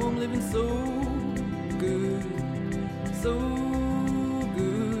how I'm living so good, so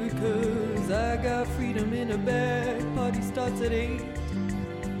good. 'Cause I got freedom in a bag. Party starts at 8.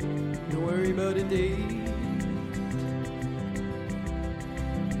 Don't worry about a date.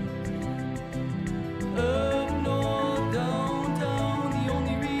 Up north, downtown, the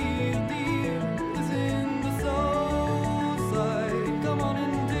only real deal is in the soul side. Come on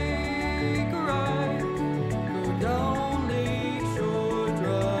and take a ride. Go down Lakeshore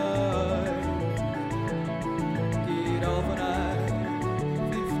Drive. Get off on I-55.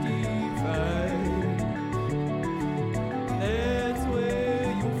 That's where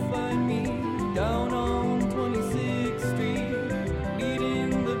you'll find me, down on 26th Street,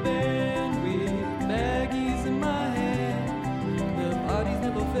 leading the band with baggies in my hand. The party's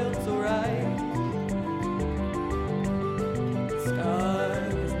never felt so right. The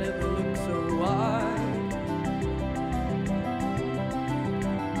skies never looked so wide.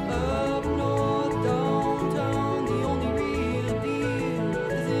 Up north, downtown, the only real deal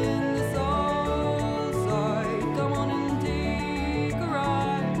is in the soul side. Come on and take a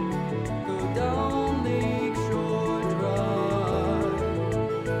ride. Go down Lakeshore Drive.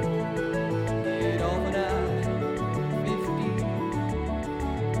 Get off an I-50.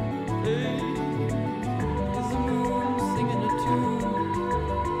 Hey, there's the moon singing a tune.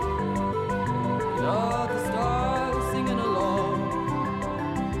 And all the stars singing along.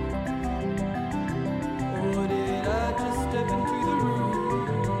 Or did I just step into the room?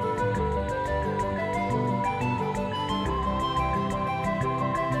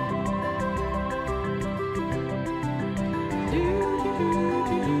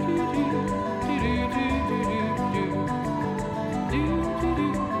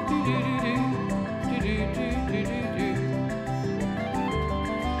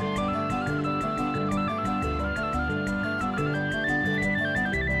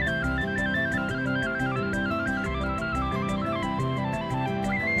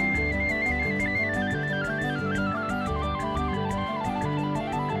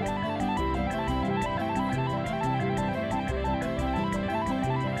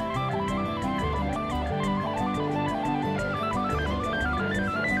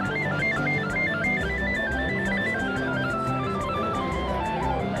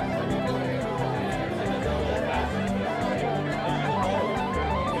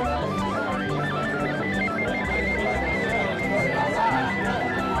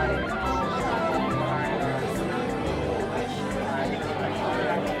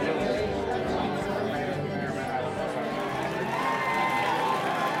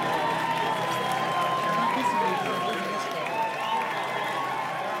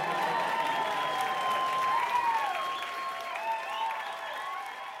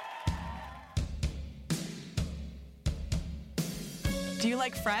 Do you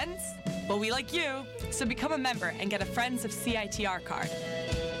like Friends? Well, we like you, so become a member and get a Friends of CITR card.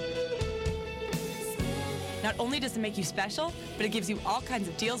 Not only does it make you special, but it gives you all kinds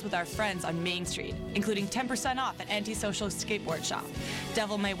of deals with our friends on Main Street, including 10% off at Antisocial Skateboard Shop,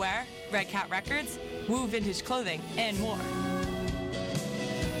 Devil May Wear, Red Cat Records, Woo Vintage Clothing, and more.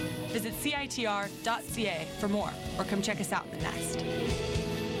 Visit CITR.ca for more, or come check us out in the Nest.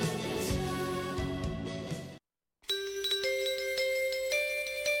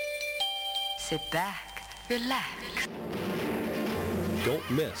 Sit back, relax.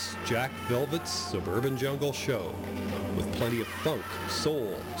 Don't miss Jack Velvet's Suburban Jungle Show, with plenty of funk,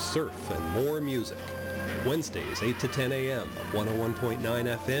 soul, surf, and more music. Wednesdays, 8 to 10 a.m. at 101.9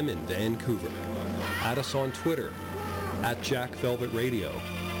 FM in Vancouver. Add us on Twitter, at Jack Velvet Radio.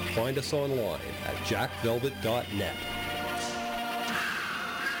 Find us online at jackvelvet.net.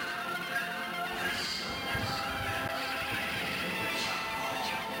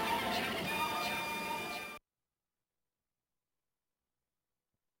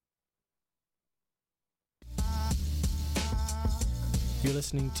 You're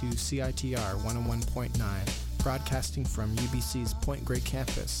listening to CITR 101.9, broadcasting from UBC's Point Grey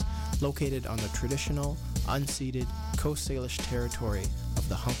campus, located on the traditional, unceded Coast Salish territory of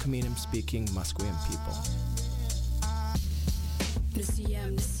the Hunkaminam-speaking Musqueam people.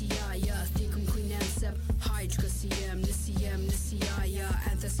 Nisiyam, Nisiyaya, Thikum Queenam Sep, Hydra Siyam, Nisiyaya,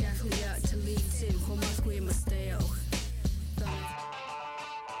 Anthasaklia, Talitim, Homasqueam Masteo.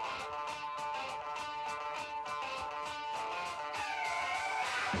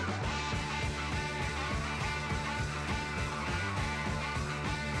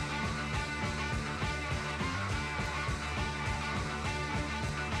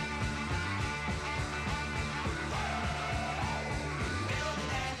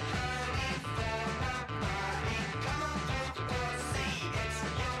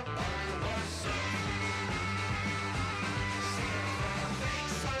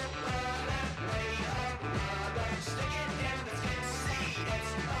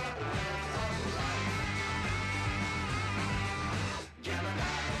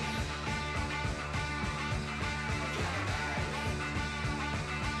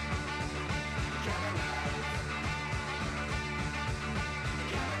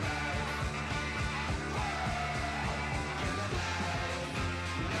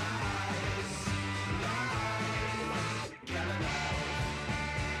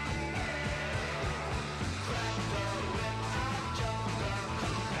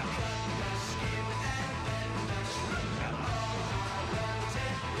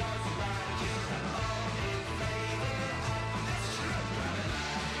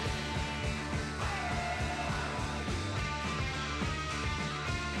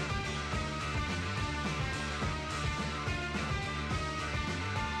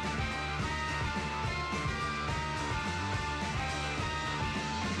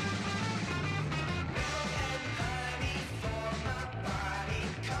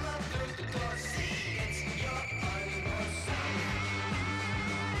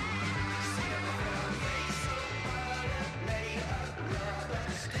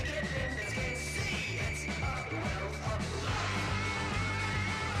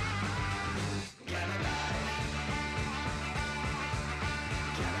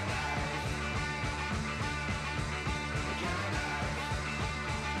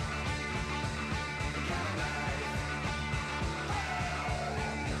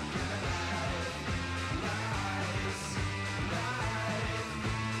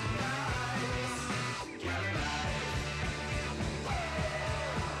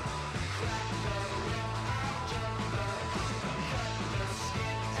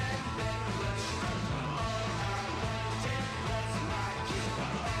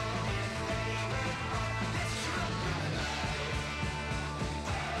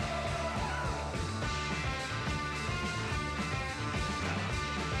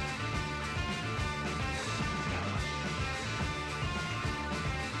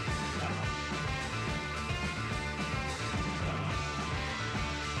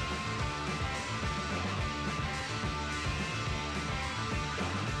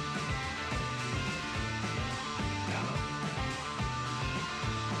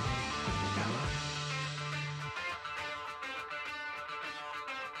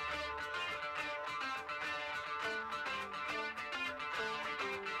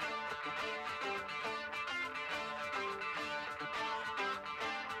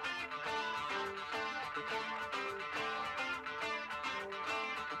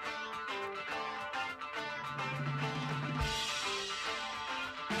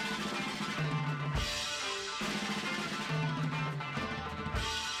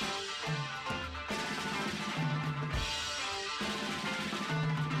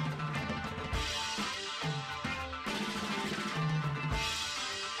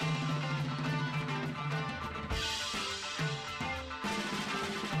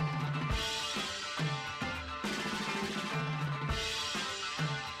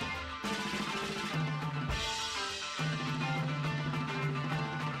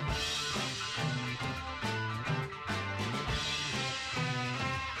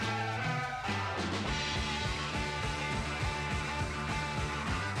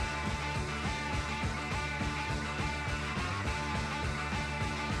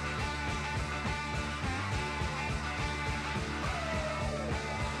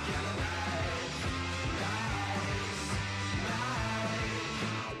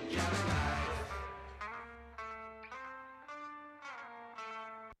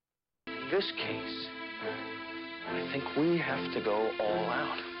 this case, I think we have to go all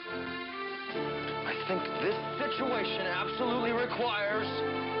out. I think this situation absolutely requires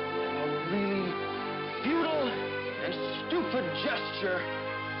a really futile and stupid gesture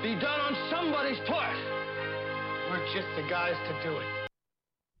be done on somebody's part. We're just the guys to do it.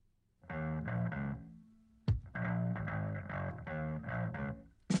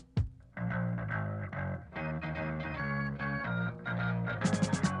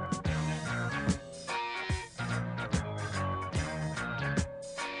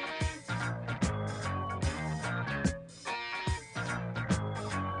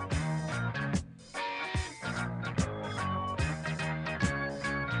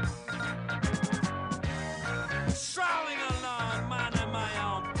 Strolling along, minding my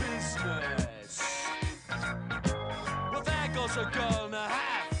own business. Well, there goes a girl and a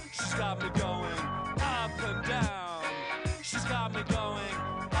half. She's got me going up and down. She's got me going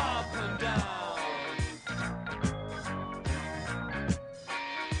up and down.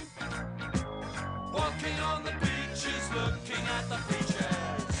 Walking on the beaches, looking at the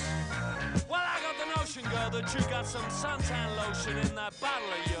beaches. Well, I got the notion, girl, that you got some suntan lotion in that bottle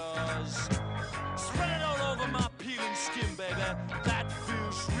of yours. Spread it all over my peeling skin, baby. That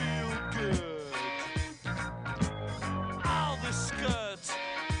feels real good. All the skirts,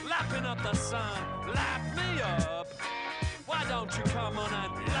 lapping up the sun. Lap me up. Why don't you come on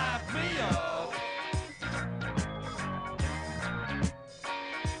and lap me up?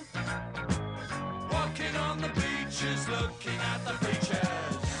 Walking on the beaches, looking at the beaches.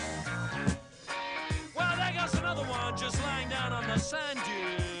 Well, there goes another one just lying down on the sand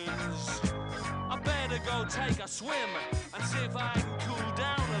dunes. I better go take a swim and see if I can cool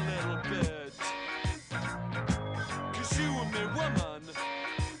down a little bit. 'Cause you and me, woman,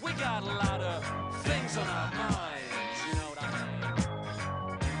 we got a lot of things on our minds, you know what I mean?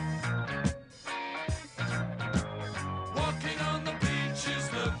 Walking on the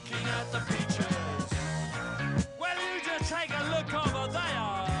beaches, looking at the beaches. Well, you just take a look over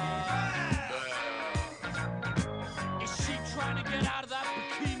there. Is she trying to get out of that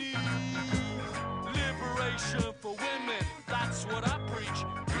bikini? Liberation for women, that's what I preach,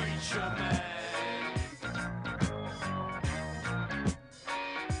 preacher man.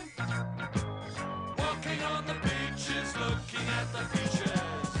 Walking on the beaches, looking at the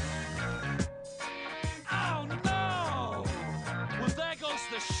beaches. Oh no! Well, there goes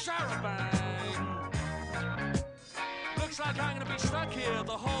the charabanc. Looks like I'm gonna be stuck here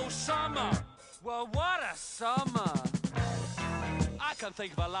the whole summer. Well, what a summer! I can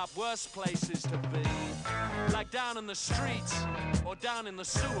think of a lot worse places to be. Like down in the streets, or down in the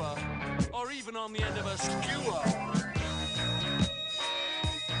sewer, or even on the end of a skewer.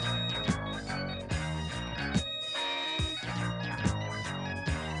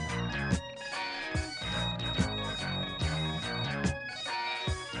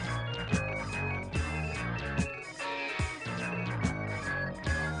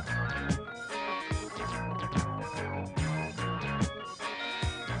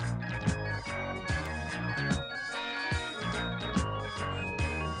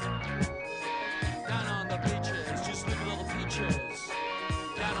 Down on the beaches, just look at all the peaches.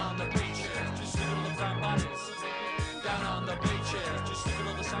 Down on the beaches, just look at all the brown bodies. Down on the beaches, just look at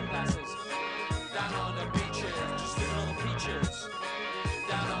all the sunglasses. Down on the beaches, just look at all the peaches.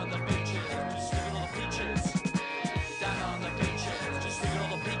 Down on the beaches, just look at all the peaches. Down on the beaches, just look at all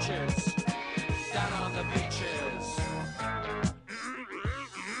the peaches. Down on the beaches.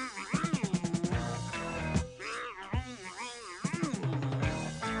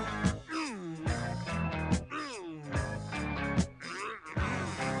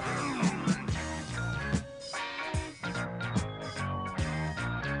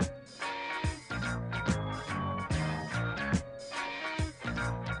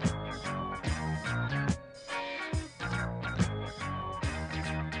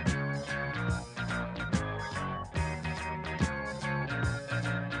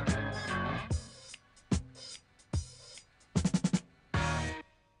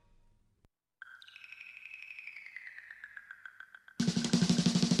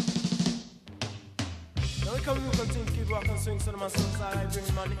 Now we come in, we continue, keep rock and swing, so the man sounds alright, bring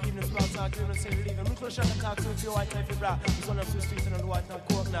him on the evening spots, I'll give him a say leave him. Look, shot and talk to if you're white, if you're black. It's one of the streets and the white and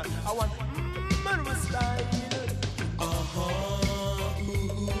coconut. I want man with style. Ooh,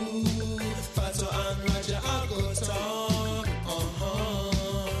 Fato and Raja, I go talk.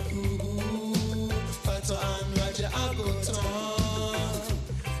 Ooh, Fato and Raja, I go talk.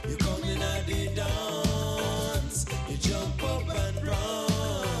 You come in at the dance, you jump up and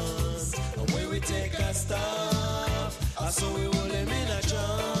prance, and when we take a stop, I saw we hold him in a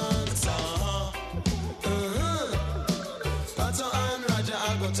trance.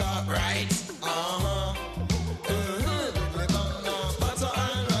 go talk right. Pato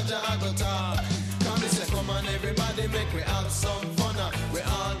and Roger I go talk. Come say, come on everybody, make we have some fun. We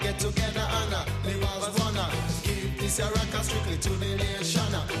all get together and live as one. Give this a record strictly to the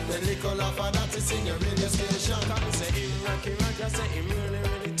nation. Then little laugh at that is in your radio station. Come say, him ranking Roger say him really,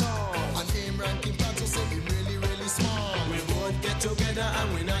 really tall. And him ranking Pato say him really, really small. We both get together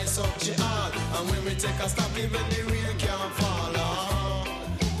and we nice up the all. And when we take a stop, even the rain can't fall.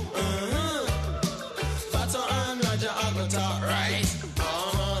 Pato and Roger I go talk right.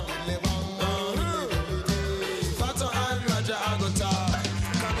 Pato and Roger I go talk.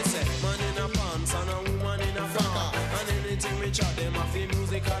 Come me say, man in a pants and a woman in a frock. And anything we chat, them a feel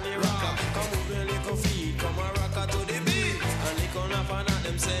musically rock. Come move your little feet, come a rocker to the beat. And they come up and at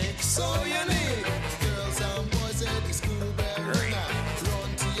them say, so unique. Girls and boys say the school bell ringer. Run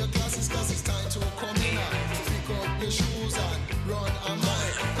to your classes cause it's time to come in. Pick up your shoes and run a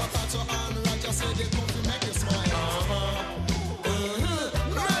mile. Pato and Roger say they come to make you smile.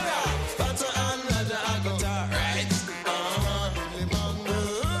 Brother, Pato and Roger I go talk right.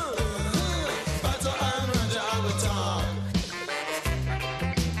 Pato and Roger I go talk.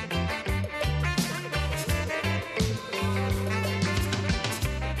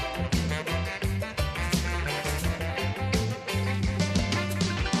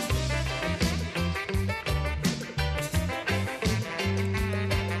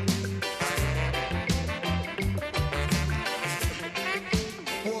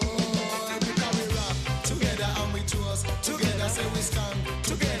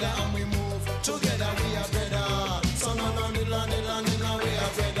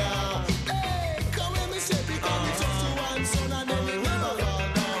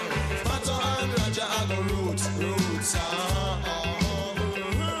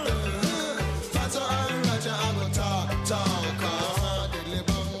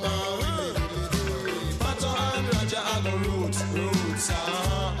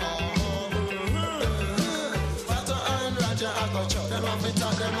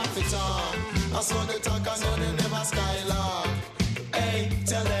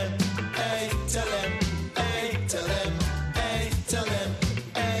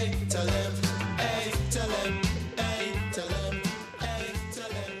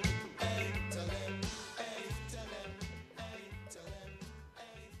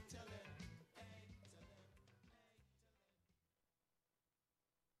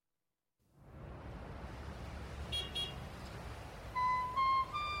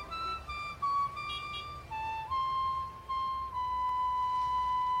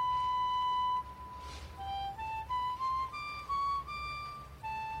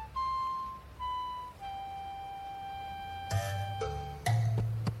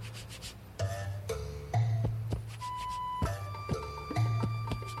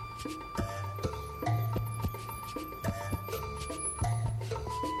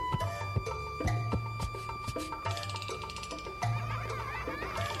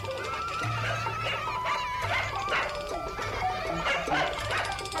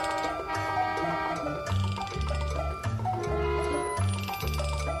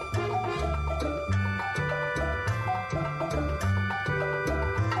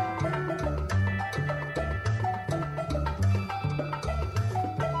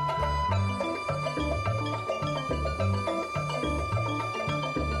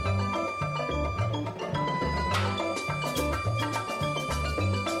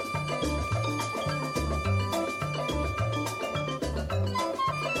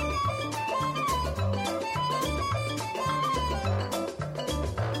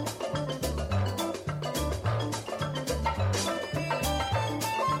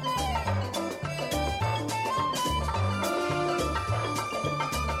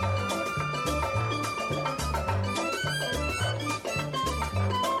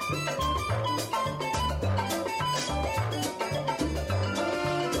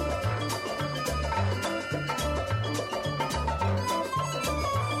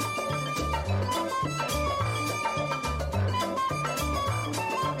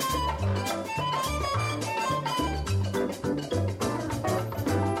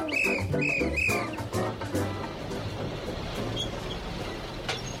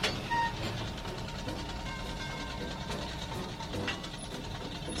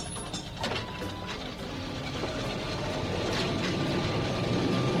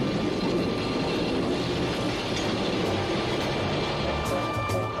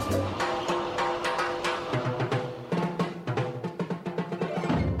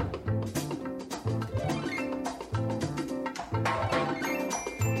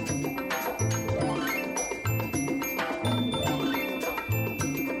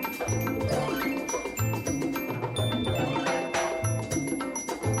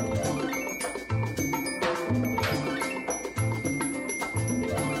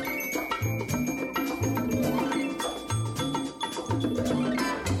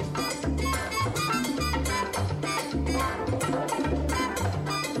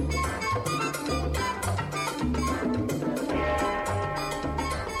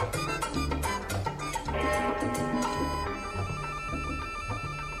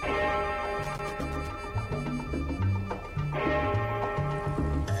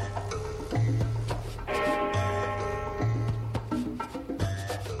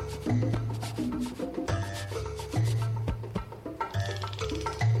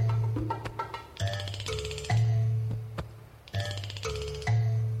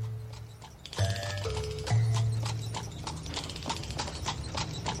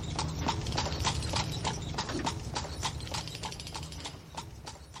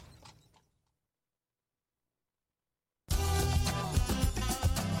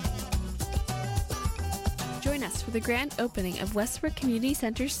 tickets for the grand opening of Westbrook Community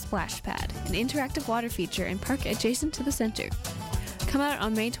Center's Splash Pad, an interactive water feature and park adjacent to the center. Come out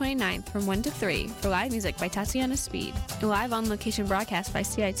on May 29th from 1 to 3 for live music by Tatiana Speed, a live on-location broadcast by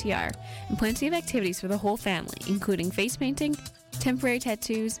CITR, and plenty of activities for the whole family, including face painting, temporary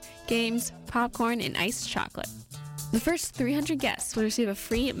tattoos, games, popcorn, and iced chocolate. The first 300 guests will receive a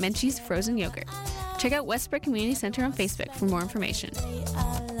free Menchie's frozen yogurt. Check out Westbrook Community Center on Facebook for more information.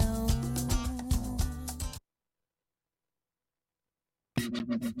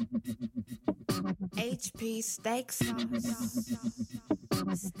 HP steak sauce.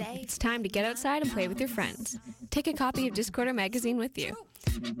 It's time to get outside and play with your friends. Take a copy of Discorder magazine with you.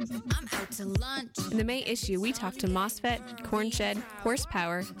 I'm out to lunch. In the May issue, we talk to Mosfet, Cornshed,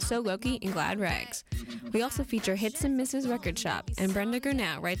 Horsepower, So Loki, and Glad Rags. We also feature Hits and Misses Record Shop, and Brenda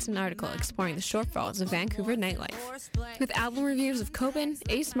Gurnow writes an article exploring the shortfalls of Vancouver nightlife. With album reviews of Coben,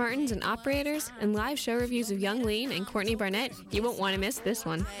 Ace Martins, and Operators, and live show reviews of Young Lean and Courtney Barnett, you won't want to miss this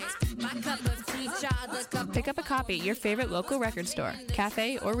one. Pick up a copy at your favorite local record store,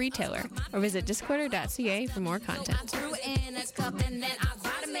 cafe, or retailer, or visit discorder.ca for more content.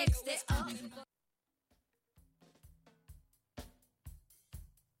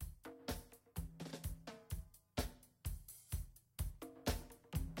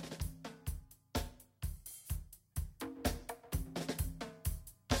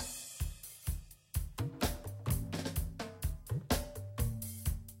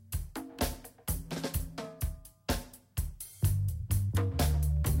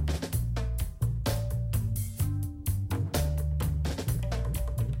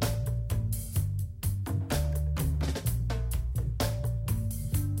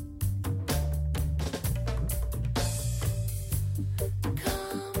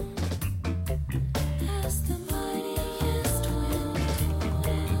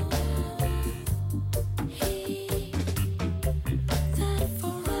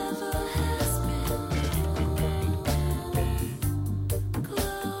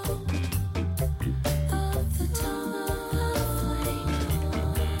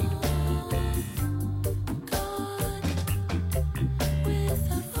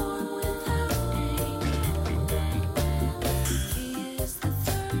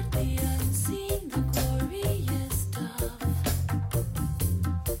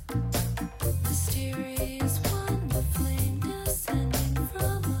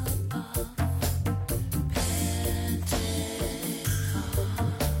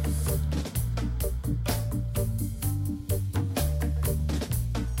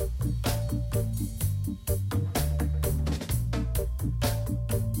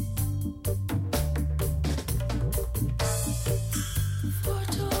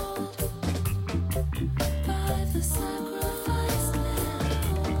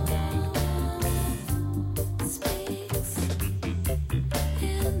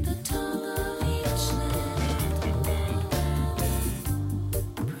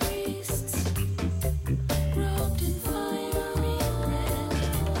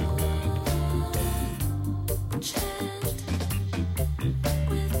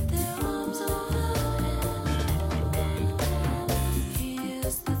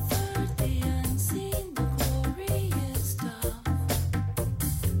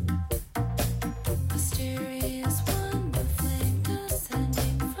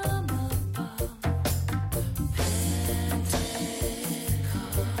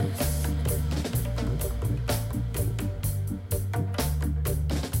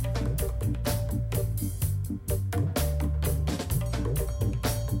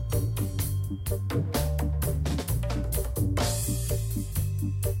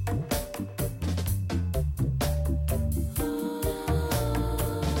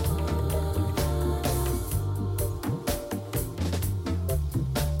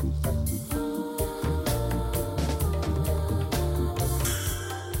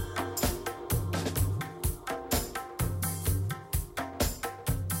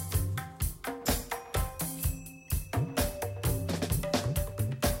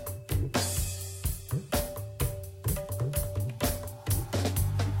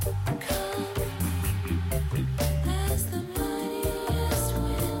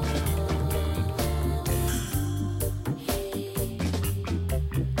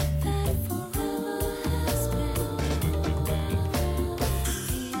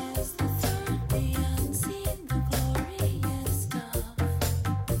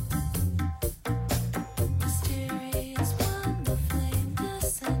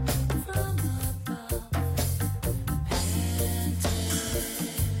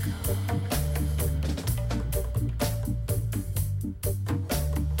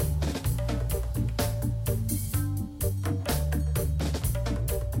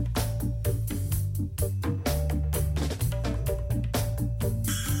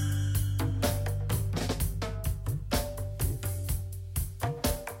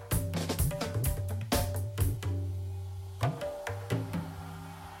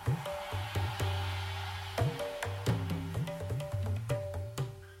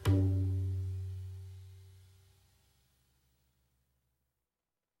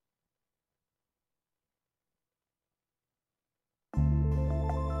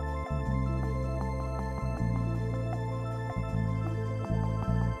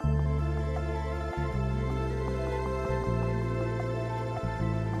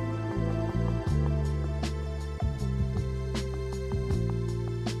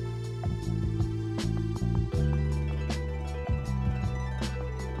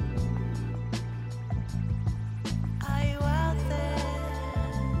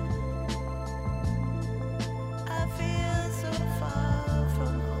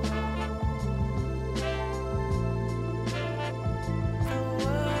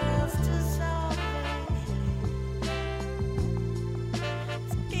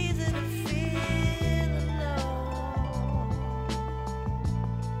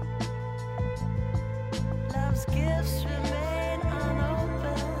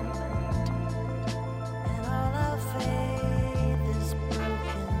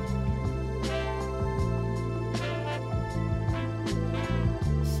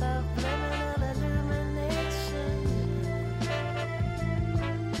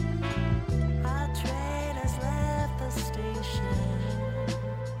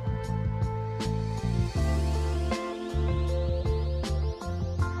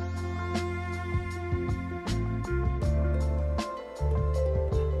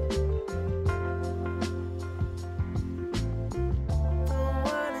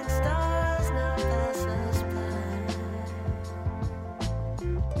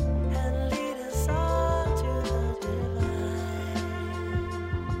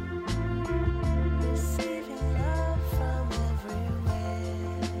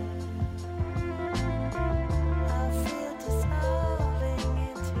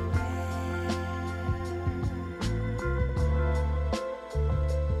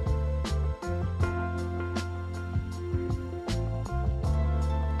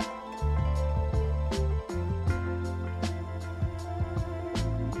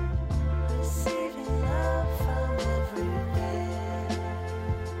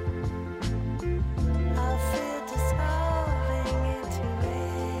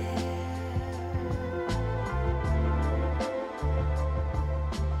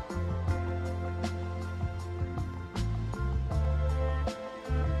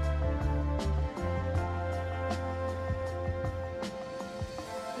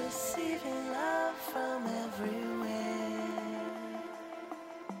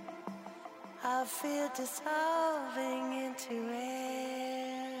 start dissolving into air.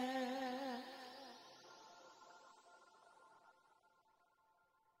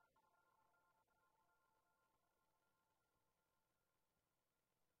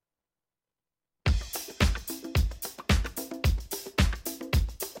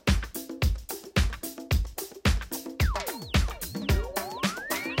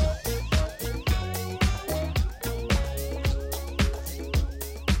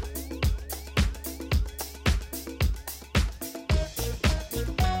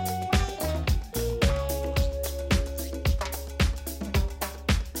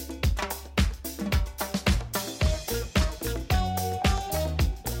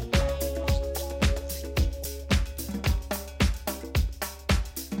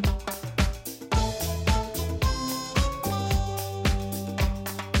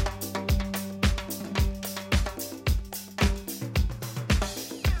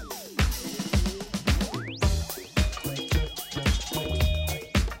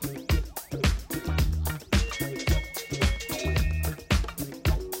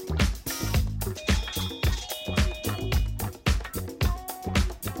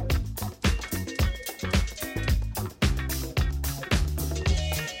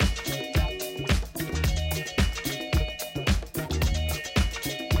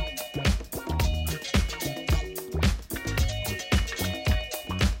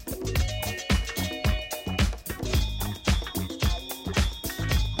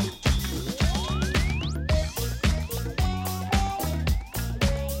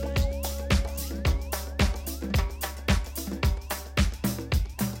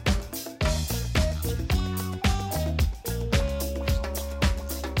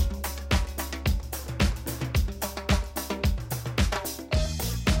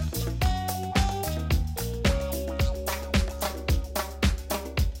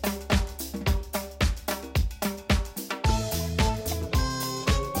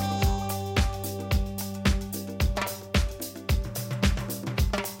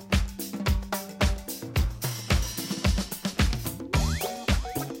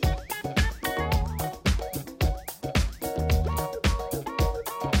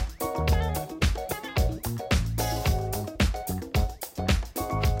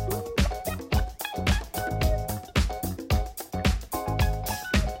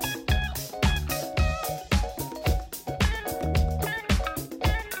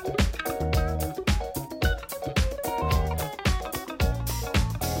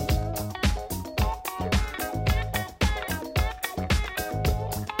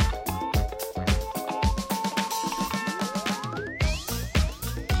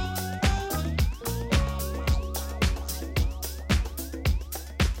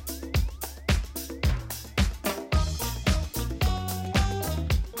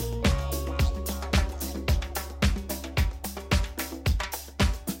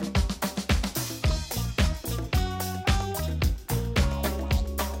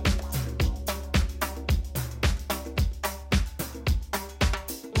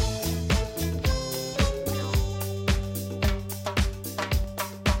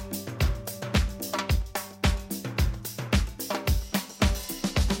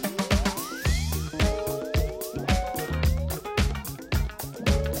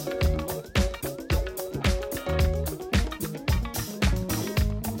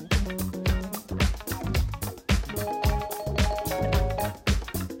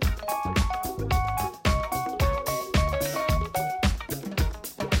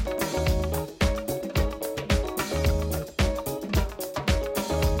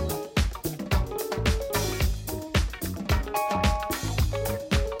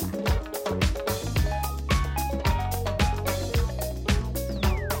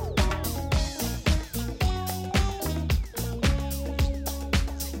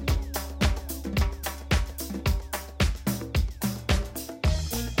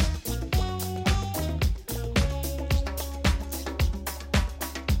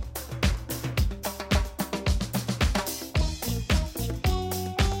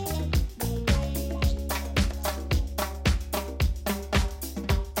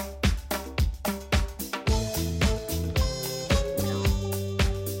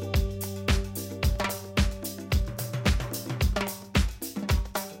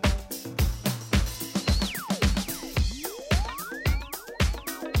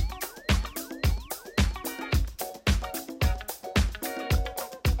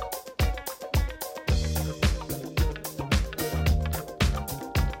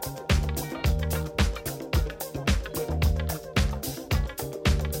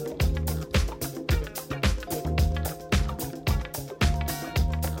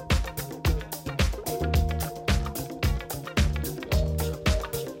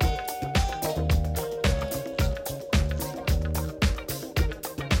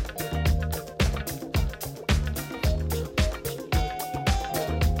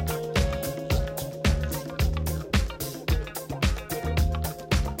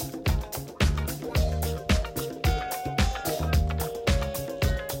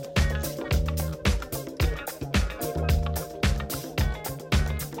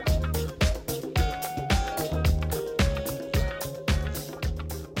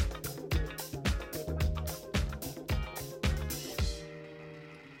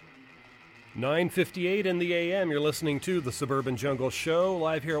 9:58 in the AM. You're listening to the Suburban Jungle Show,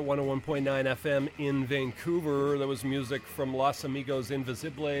 live here at 101.9 FM in Vancouver. That was music from Los Amigos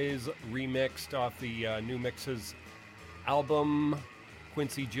Invisibles, remixed off the New Mixes album.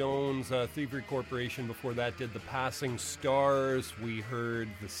 Quincy Jones, Thievery Corporation, before that did The Passing Stars. We heard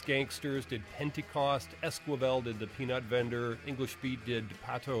the Skanksters did Pentecost. Esquivel did The Peanut Vendor. English Beat did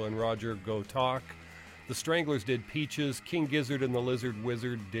Pato and Roger Go Talk. The Stranglers did Peaches. King Gizzard and the Lizard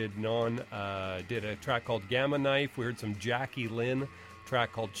Wizard did a track called Gamma Knife. We heard some Jackie Lynn,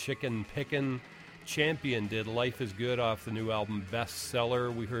 track called Chicken Pickin'. Champion did Life is Good off the new album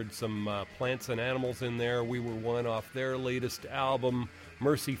Bestseller. We heard some Plants and Animals in there. We Were One off their latest album.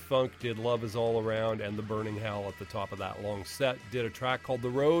 Mercy Funk did Love Is All Around, and The Burning Hell at the top of that long set did a track called The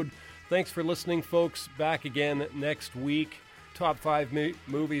Road. Thanks for listening, folks. Back again next week. Top 5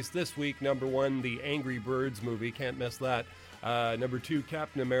 movies this week. Number 1, the Angry Birds movie. Can't miss that. Number 2,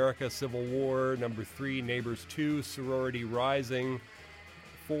 Captain America Civil War. Number 3, Neighbors 2, Sorority Rising.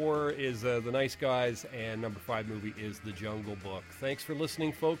 4 is The Nice Guys. And number 5 movie is The Jungle Book. Thanks for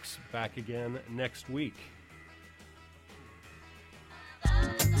listening, folks. Back again next week.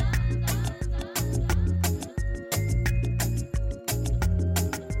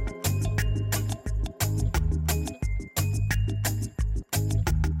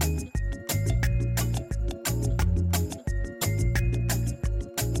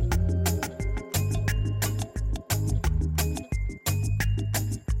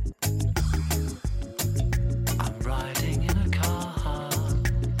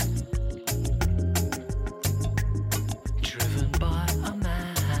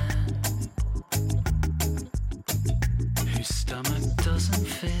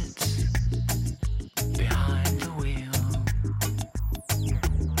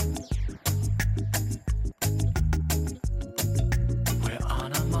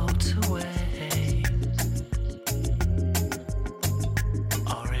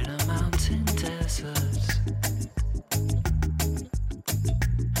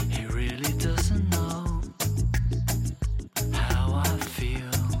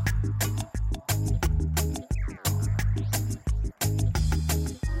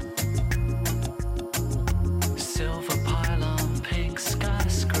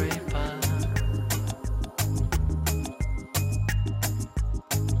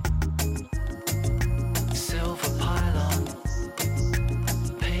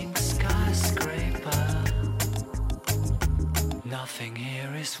 Nothing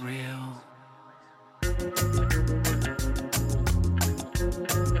here is real.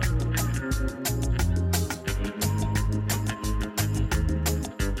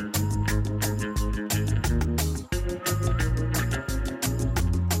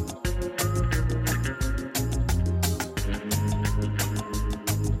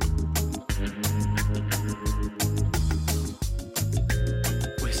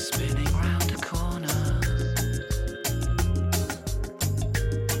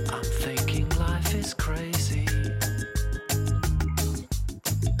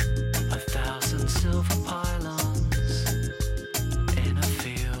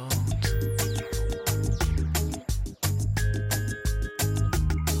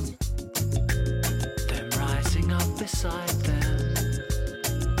 Beside them,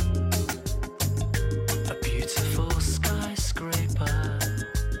 a beautiful skyscraper,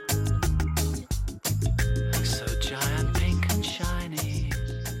 so giant, pink and shiny,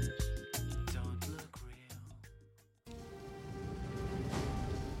 don't look real.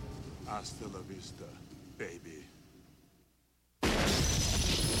 Hasta la vista, baby.